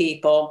feed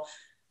people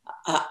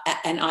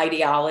an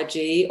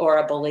ideology or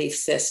a belief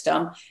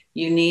system.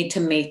 You need to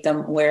meet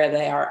them where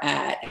they are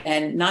at.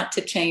 And not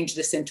to change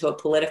this into a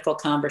political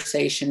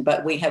conversation,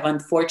 but we have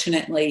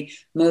unfortunately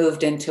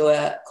moved into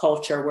a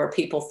culture where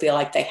people feel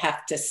like they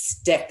have to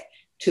stick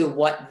to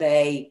what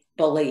they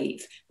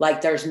believe.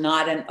 Like there's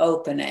not an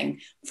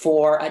opening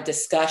for a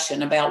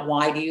discussion about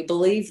why do you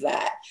believe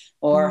that?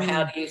 Or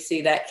how do you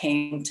see that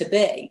came to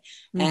be?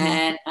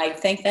 And I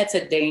think that's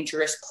a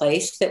dangerous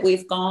place that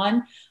we've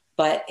gone,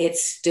 but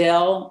it's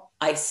still,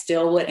 I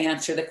still would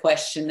answer the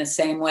question the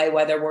same way,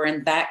 whether we're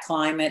in that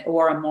climate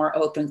or a more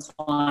open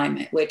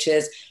climate, which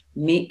is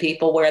meet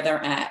people where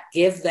they're at,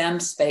 give them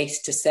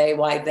space to say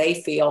why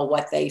they feel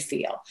what they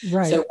feel.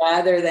 Right. So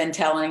rather than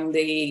telling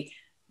the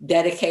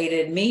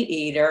dedicated meat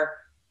eater,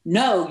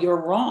 no,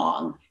 you're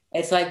wrong.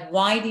 It's like,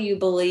 why do you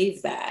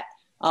believe that?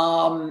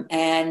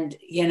 And,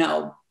 you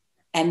know,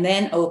 and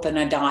then open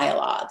a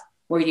dialogue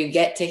where you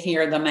get to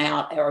hear them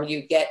out, or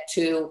you get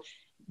to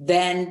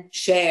then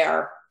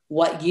share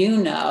what you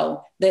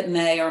know that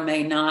may or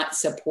may not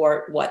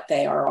support what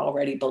they are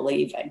already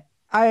believing.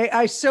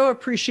 I so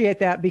appreciate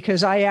that,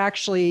 because I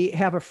actually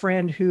have a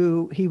friend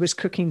who he was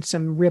cooking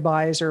some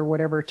ribeyes or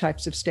whatever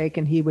types of steak,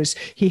 and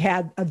he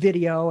had a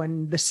video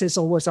and the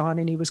sizzle was on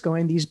and he was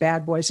going, these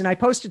bad boys. And I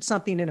posted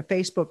something in a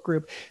Facebook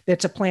group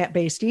that's a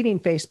plant-based eating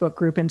Facebook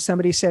group, and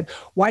somebody said,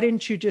 why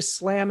didn't you just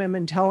slam him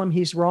and tell him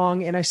he's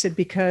wrong? And I said,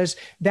 because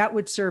that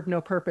would serve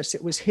no purpose.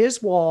 It was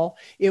his wall.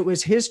 It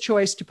was his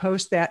choice to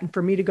post that, and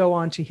for me to go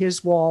onto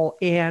his wall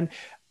and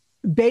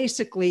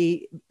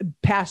basically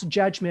pass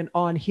judgment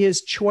on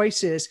his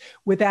choices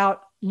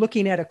without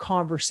looking at a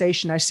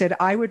conversation. I said,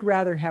 I would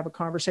rather have a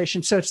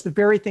conversation. So it's the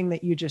very thing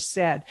that you just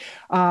said.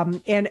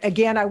 And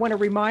again, I want to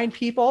remind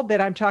people that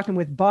I'm talking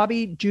with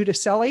Bobbi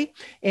Giudicelli,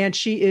 and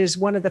she is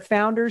one of the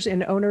founders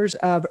and owners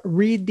of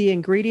Read the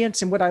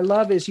Ingredients. And what I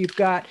love is you've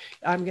got,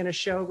 I'm going to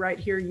show right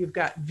here, you've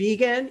got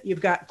vegan,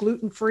 you've got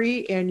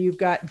gluten-free, and you've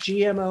got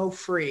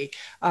GMO-free,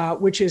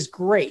 which is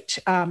great.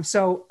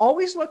 So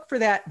always look for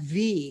that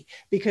V,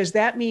 because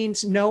that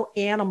means no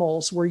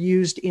animals were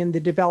used in the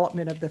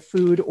development of the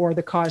food or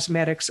the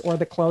cosmetics or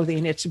the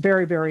clothing. It's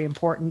very, very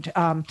important.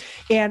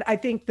 And I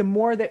think the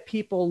more that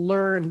people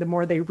learn, the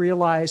more they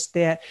realize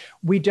that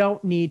we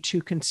don't need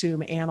to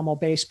consume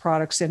animal-based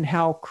products, and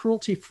how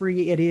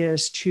cruelty-free it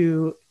is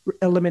to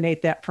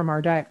eliminate that from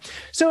our diet.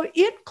 So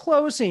in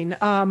closing,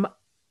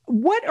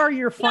 what are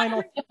your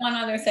final? One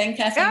other thing,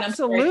 Catherine.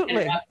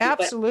 Absolutely,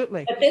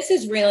 absolutely. But this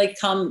has really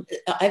come.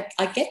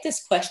 I get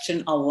this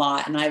question a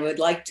lot, and I would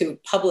like to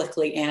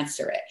publicly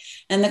answer it.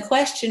 And the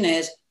question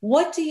is,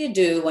 what do you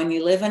do when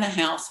you live in a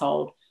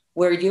household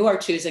where you are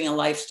choosing a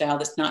lifestyle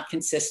that's not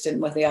consistent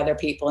with the other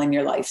people in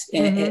your life,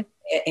 in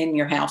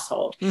your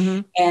household?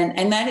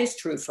 And that is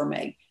true for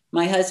me.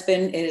 My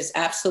husband is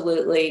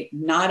absolutely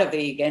not a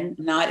vegan,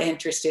 not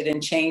interested in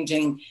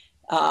changing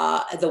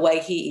the way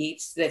he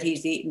eats, that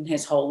he's eaten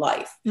his whole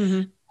life.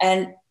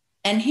 And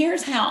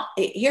here's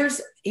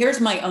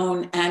my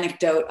own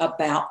anecdote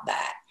about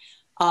that.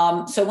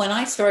 So when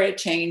I started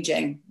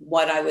changing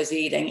what I was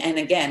eating, and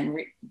again,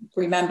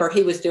 remember,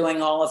 he was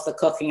doing all of the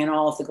cooking and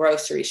all of the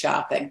grocery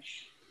shopping.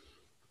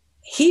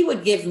 He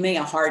would give me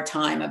a hard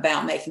time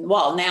about making,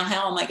 well, now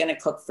how am I going to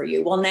cook for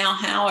you? Well, now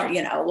how are,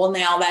 well,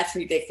 now that's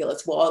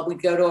ridiculous. Well,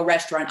 we'd go to a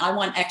restaurant. I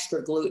want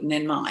extra gluten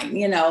in mine,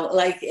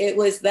 like it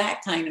was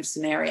that kind of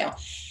scenario.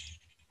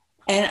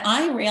 And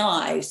I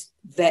realized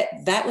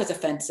that was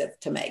offensive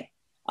to me.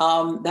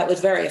 That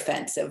was very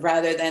offensive.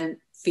 Rather than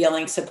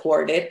feeling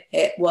supported,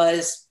 it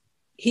was,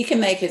 he can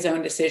make his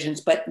own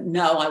decisions, but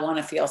no, I want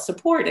to feel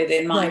supported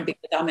in mine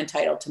because I'm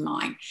entitled to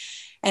mine.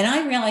 And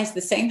I realized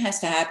the same has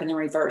to happen in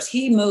reverse.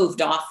 He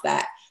moved off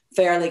that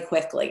fairly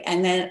quickly.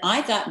 And then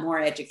I got more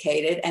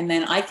educated, and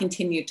then I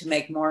continued to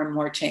make more and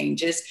more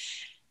changes.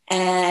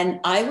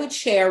 And I would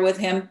share with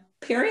him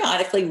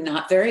periodically,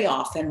 not very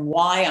often,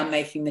 why I'm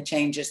making the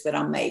changes that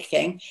I'm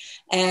making.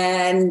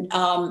 And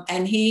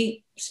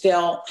he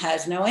still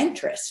has no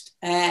interest.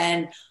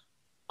 And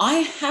I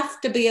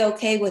have to be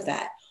okay with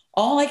that.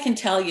 All I can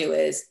tell you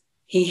is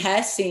he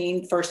has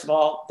seen, first of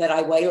all, that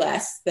I weigh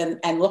less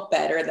and look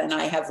better than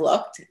I have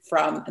looked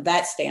from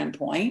that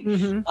standpoint.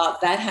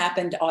 That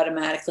happened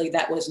automatically.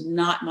 That was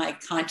not my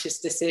conscious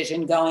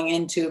decision going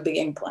into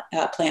being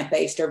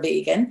plant-based or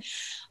vegan.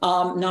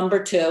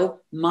 Number two,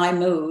 my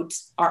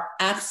moods are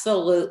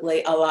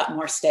absolutely a lot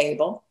more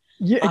stable.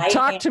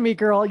 Talk to me,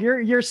 girl.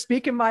 You're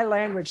speaking my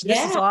language.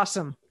 This is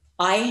awesome.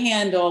 I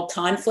handle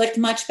conflict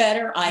much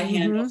better. I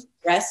handle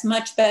stress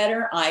much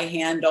better. I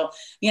handle,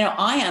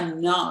 I am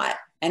not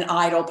an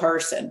idle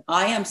person.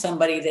 I am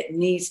somebody that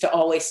needs to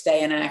always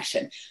stay in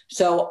action.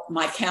 So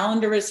my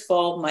calendar is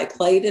full. My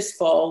plate is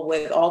full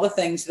with all the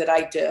things that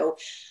I do.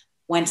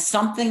 When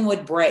something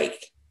would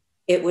break,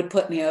 it would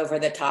put me over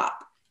the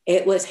top.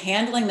 It was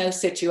handling those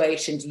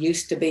situations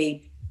used to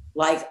be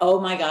like, oh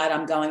my God,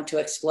 I'm going to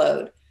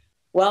explode.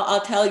 Well,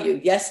 I'll tell you,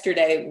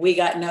 yesterday we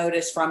got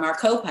notice from our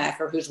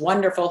co-packer, who's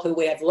wonderful, who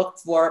we have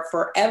looked for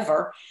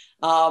forever,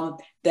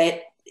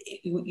 that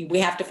we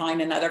have to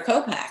find another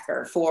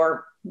co-packer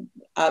for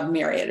a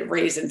myriad of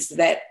reasons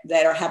that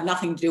have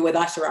nothing to do with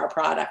us or our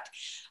product.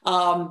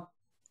 And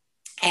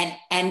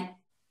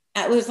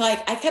I was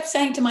like, I kept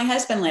saying to my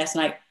husband last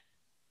night,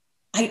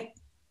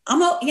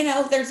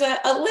 there's a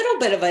little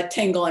bit of a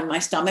tingle in my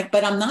stomach,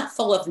 but I'm not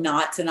full of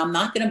knots, and I'm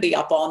not going to be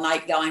up all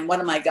night going, what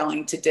am I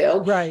going to do?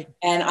 Right.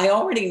 And I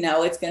already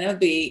know it's going to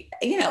be,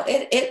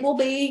 it will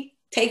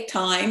take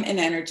time and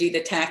energy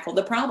to tackle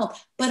the problem,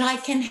 but I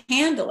can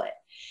handle it.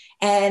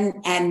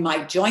 And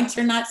my joints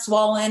are not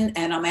swollen,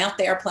 and I'm out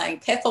there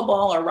playing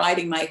pickleball or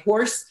riding my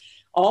horse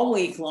all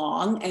week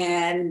long.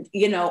 And,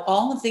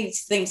 all of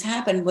these things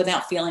happen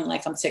without feeling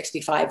like I'm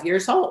 65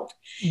 years old.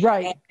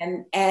 Right.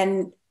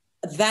 And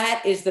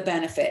that is the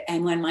benefit.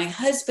 And when my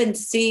husband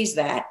sees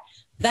that,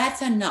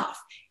 that's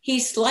enough. He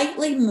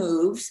slightly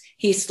moves.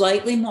 He's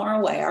slightly more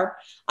aware.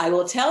 I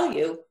will tell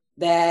you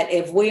that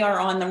if we are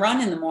on the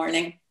run in the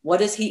morning, what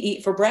does he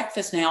eat for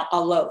breakfast now? A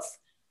loaf.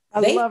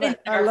 I love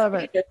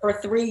it. For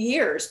 3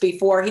 years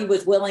before he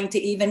was willing to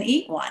even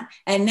eat one.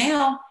 And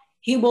now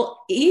he will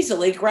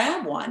easily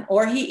grab one,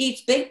 or he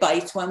eats big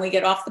bites when we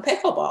get off the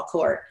pickleball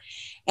court.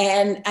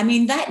 And I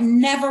mean, that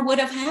never would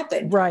have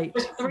happened. Right.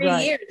 For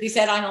 3 years, he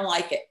said, I don't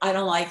like it. I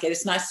don't like it.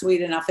 It's not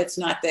sweet enough. It's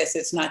not this.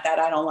 It's not that.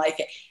 I don't like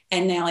it.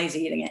 And now he's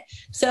eating it.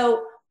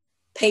 So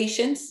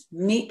patience,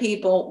 meet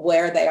people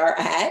where they are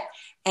at,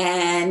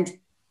 and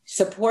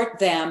support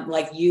them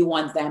like you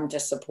want them to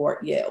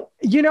support you.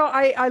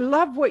 I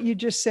love what you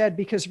just said,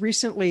 because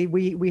recently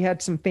we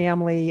had some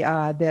family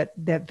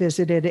that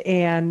visited,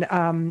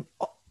 and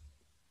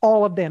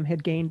all of them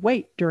had gained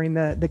weight during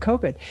the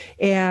COVID,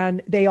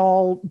 and they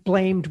all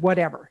blamed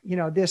whatever,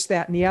 this,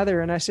 that, and the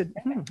other. And I said,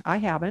 I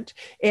haven't.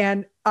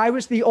 And I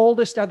was the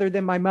oldest, other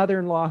than my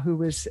mother-in-law, who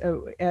was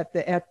at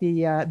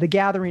the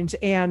gatherings.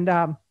 And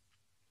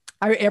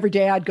every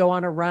day I'd go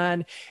on a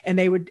run,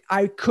 and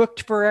I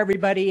cooked for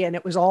everybody, and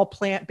it was all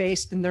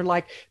plant-based. And they're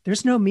like,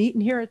 there's no meat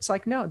in here. It's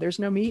like, no, there's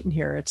no meat in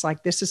here. It's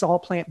like, this is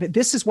all but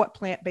this is what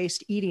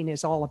plant-based eating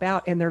is all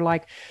about. And they're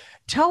like,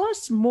 tell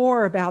us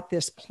more about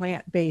this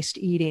plant-based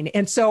eating.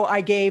 And so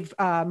I gave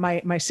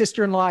my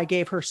sister-in-law, I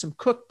gave her some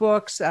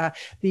cookbooks,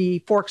 the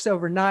Forks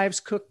Over Knives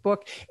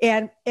cookbook.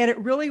 And it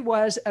really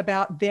was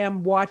about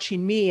them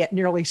watching me at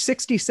nearly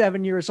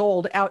 67 years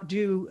old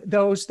outdo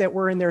those that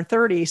were in their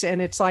 30s.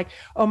 And it's like,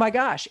 oh my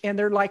gosh. And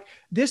they're like,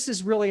 this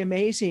is really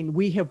amazing.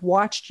 We have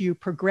watched you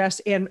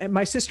progress. And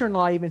my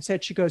sister-in-law even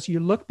said, she goes, you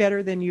look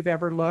better than you've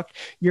ever looked.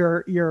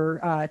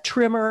 You're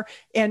trimmer.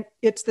 And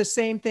it's the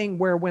same thing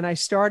where when I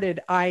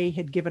started, I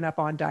had given up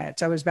on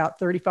diets. I was about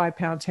 35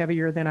 pounds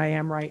heavier than I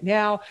am right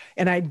now.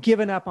 And I'd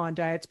given up on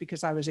diets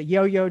because I was a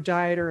yo-yo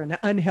dieter, an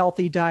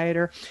unhealthy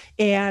dieter.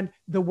 And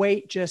the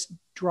weight just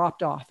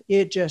dropped off.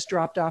 It just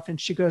dropped off. And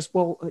she goes,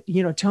 well,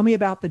 tell me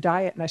about the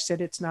diet. And I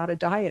said, it's not a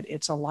diet,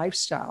 it's a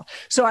lifestyle.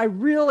 So I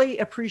really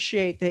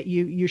appreciate that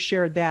you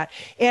shared that.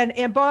 And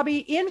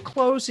Bobbi, in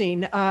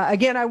closing,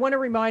 again, I want to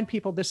remind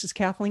people, this is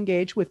Kathleen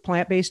Gage with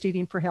Plant-Based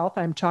Eating for Health.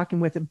 I'm talking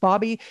with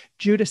Bobbi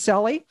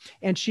Giudicelli,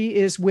 and she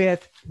is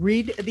with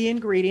Read the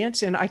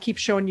Ingredients. And I keep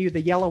showing you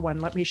the yellow one.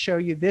 Let me show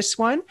you this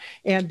one.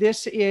 And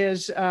this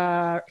is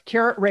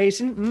carrot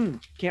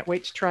raisin. Can't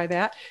wait to try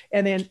that.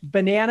 And then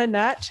banana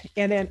nut.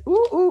 And then,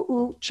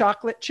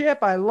 chocolate chip.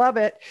 I love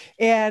it.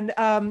 And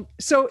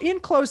so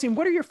in closing,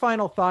 what are your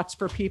final thoughts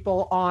for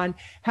people on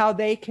how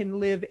they can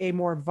live a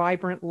more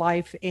vibrant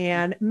life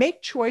and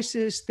make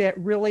choices that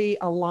really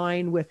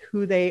align with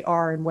who they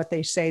are and what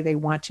they say they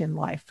want in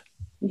life?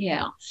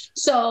 Yeah.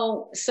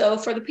 So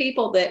for the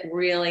people that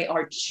really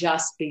are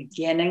just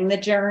beginning the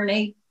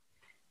journey,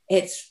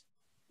 it's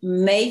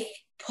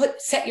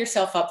set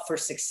yourself up for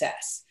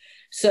success.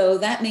 So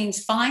that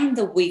means find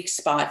the weak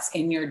spots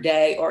in your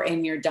day or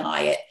in your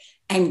diet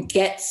and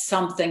get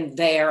something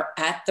there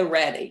at the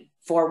ready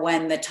for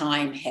when the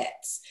time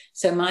hits.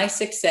 So my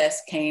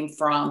success came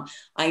from,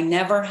 I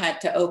never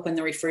had to open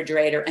the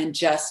refrigerator and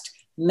just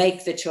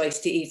make the choice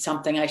to eat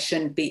something I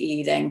shouldn't be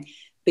eating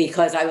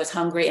because I was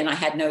hungry and I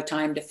had no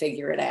time to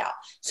figure it out.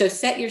 So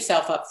set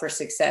yourself up for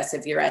success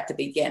if you're at the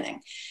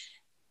beginning.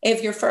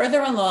 If you're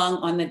further along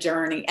on the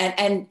journey,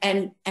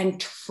 and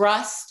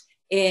trust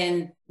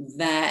in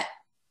that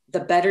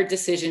the better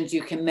decisions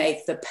you can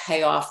make, the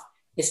payoff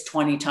is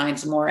 20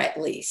 times more at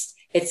least.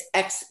 It's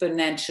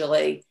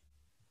exponentially,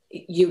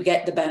 you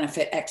get the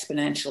benefit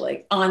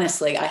exponentially.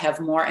 Honestly, I have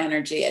more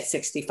energy at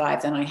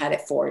 65 than I had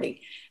at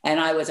 40. And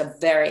I was a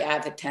very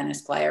avid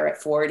tennis player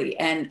at 40.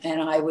 And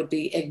I would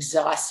be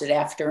exhausted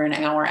after an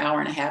hour,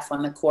 hour and a half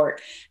on the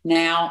court.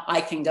 Now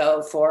I can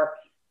go for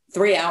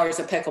 3 hours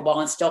of pickleball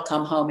and still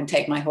come home and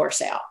take my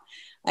horse out.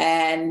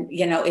 And,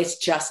 it's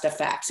just a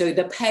fact. So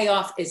the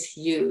payoff is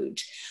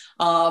huge.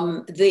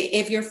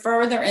 If you're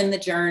further in the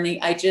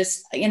journey, I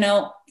just,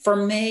 for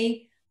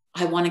me,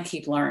 I want to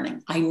keep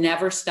learning. I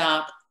never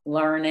stop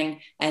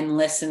learning and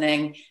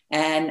listening.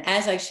 And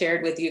as I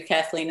shared with you,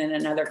 Kathleen, in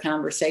another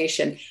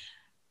conversation,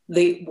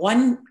 the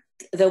one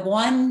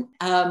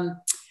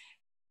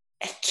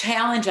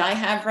challenge I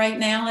have right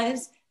now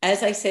is,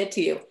 as I said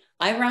to you,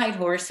 I ride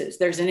horses.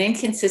 There's an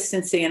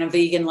inconsistency in a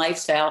vegan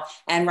lifestyle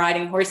and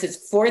riding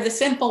horses for the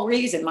simple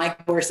reason my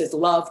horse is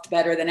loved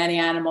better than any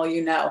animal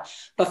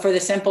but for the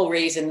simple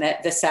reason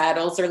that the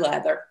saddles are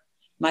leather.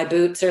 My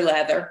boots are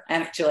leather.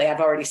 Actually, I've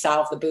already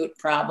solved the boot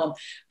problem,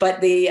 but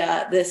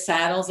the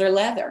saddles are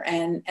leather,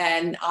 and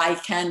I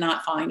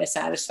cannot find a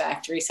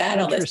satisfactory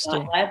saddle that's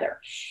not leather.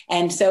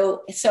 And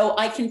so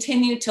I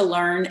continue to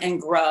learn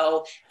and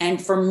grow. And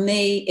for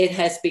me, it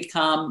has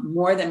become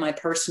more than my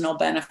personal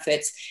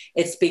benefits.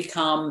 It's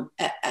become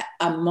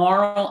a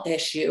moral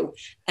issue.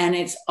 And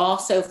it's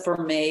also for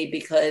me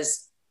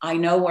because I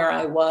know where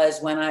I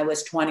was when I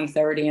was 20,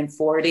 30, and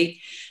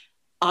 40.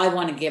 I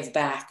want to give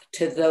back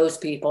to those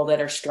people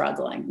that are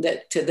struggling,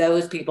 to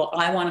those people.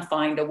 I want to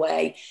find a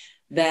way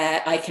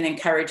that I can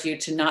encourage you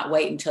to not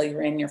wait until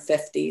you're in your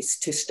 50s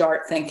to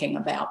start thinking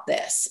about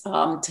this,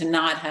 to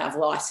not have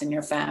loss in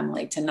your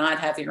family, to not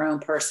have your own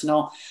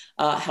personal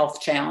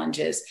health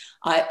challenges.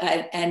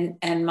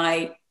 And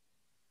my,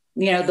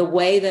 the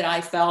way that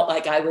I felt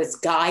like I was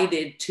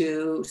guided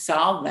to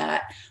solve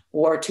that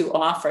or to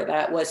offer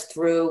that was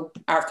through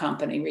our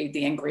company, Read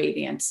the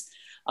Ingredients.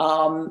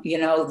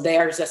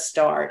 There's a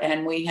start,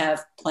 and we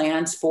have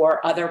plans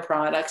for other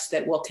products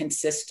that will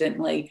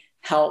consistently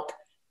help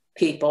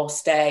people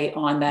stay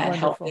on that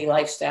healthy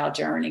lifestyle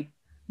journey.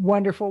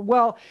 Wonderful.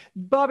 Well,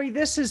 Bobbi,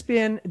 this has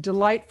been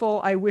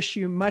delightful. I wish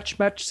you much,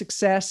 much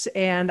success.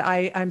 And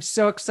I'm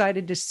so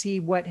excited to see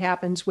what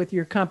happens with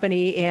your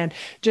company and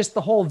just the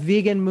whole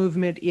vegan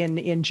movement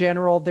in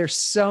general. There's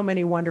so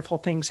many wonderful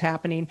things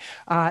happening.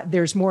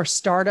 There's more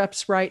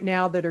startups right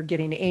now that are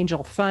getting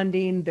angel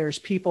funding. There's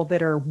people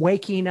that are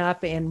waking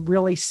up and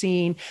really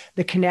seeing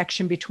the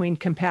connection between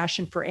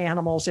compassion for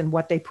animals and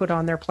what they put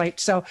on their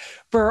plate. So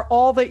for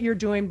all that you're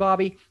doing,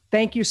 Bobbi,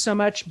 thank you so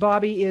much.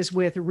 Bobbi is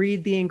with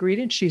Read the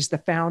Ingredients. She's the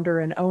founder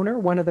and owner,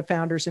 one of the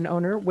founders and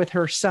owner, with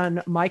her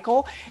son,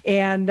 Michael.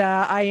 And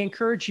I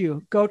encourage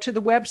you, go to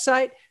the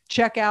website,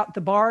 check out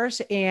the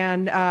bars,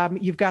 and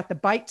you've got the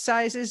bite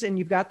sizes and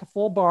you've got the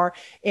full bar,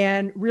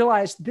 and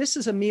realize this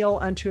is a meal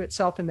unto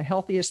itself and the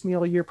healthiest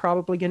meal you're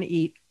probably going to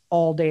eat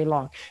all day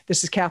long.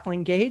 This is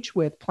Kathleen Gage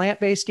with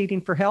Plant-Based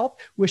Eating for Health,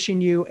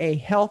 wishing you a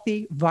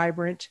healthy,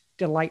 vibrant,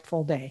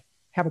 delightful day.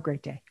 Have a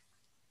great day.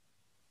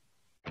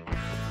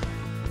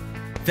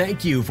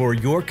 Thank you for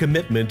your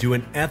commitment to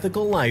an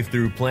ethical life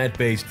through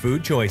plant-based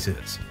food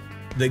choices.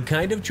 The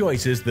kind of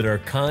choices that are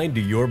kind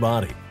to your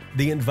body,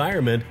 the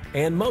environment,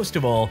 and most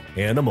of all,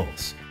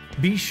 animals.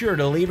 Be sure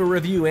to leave a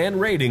review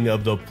and rating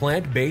of the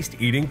Plant-Based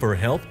Eating for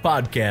Health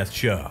podcast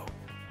show.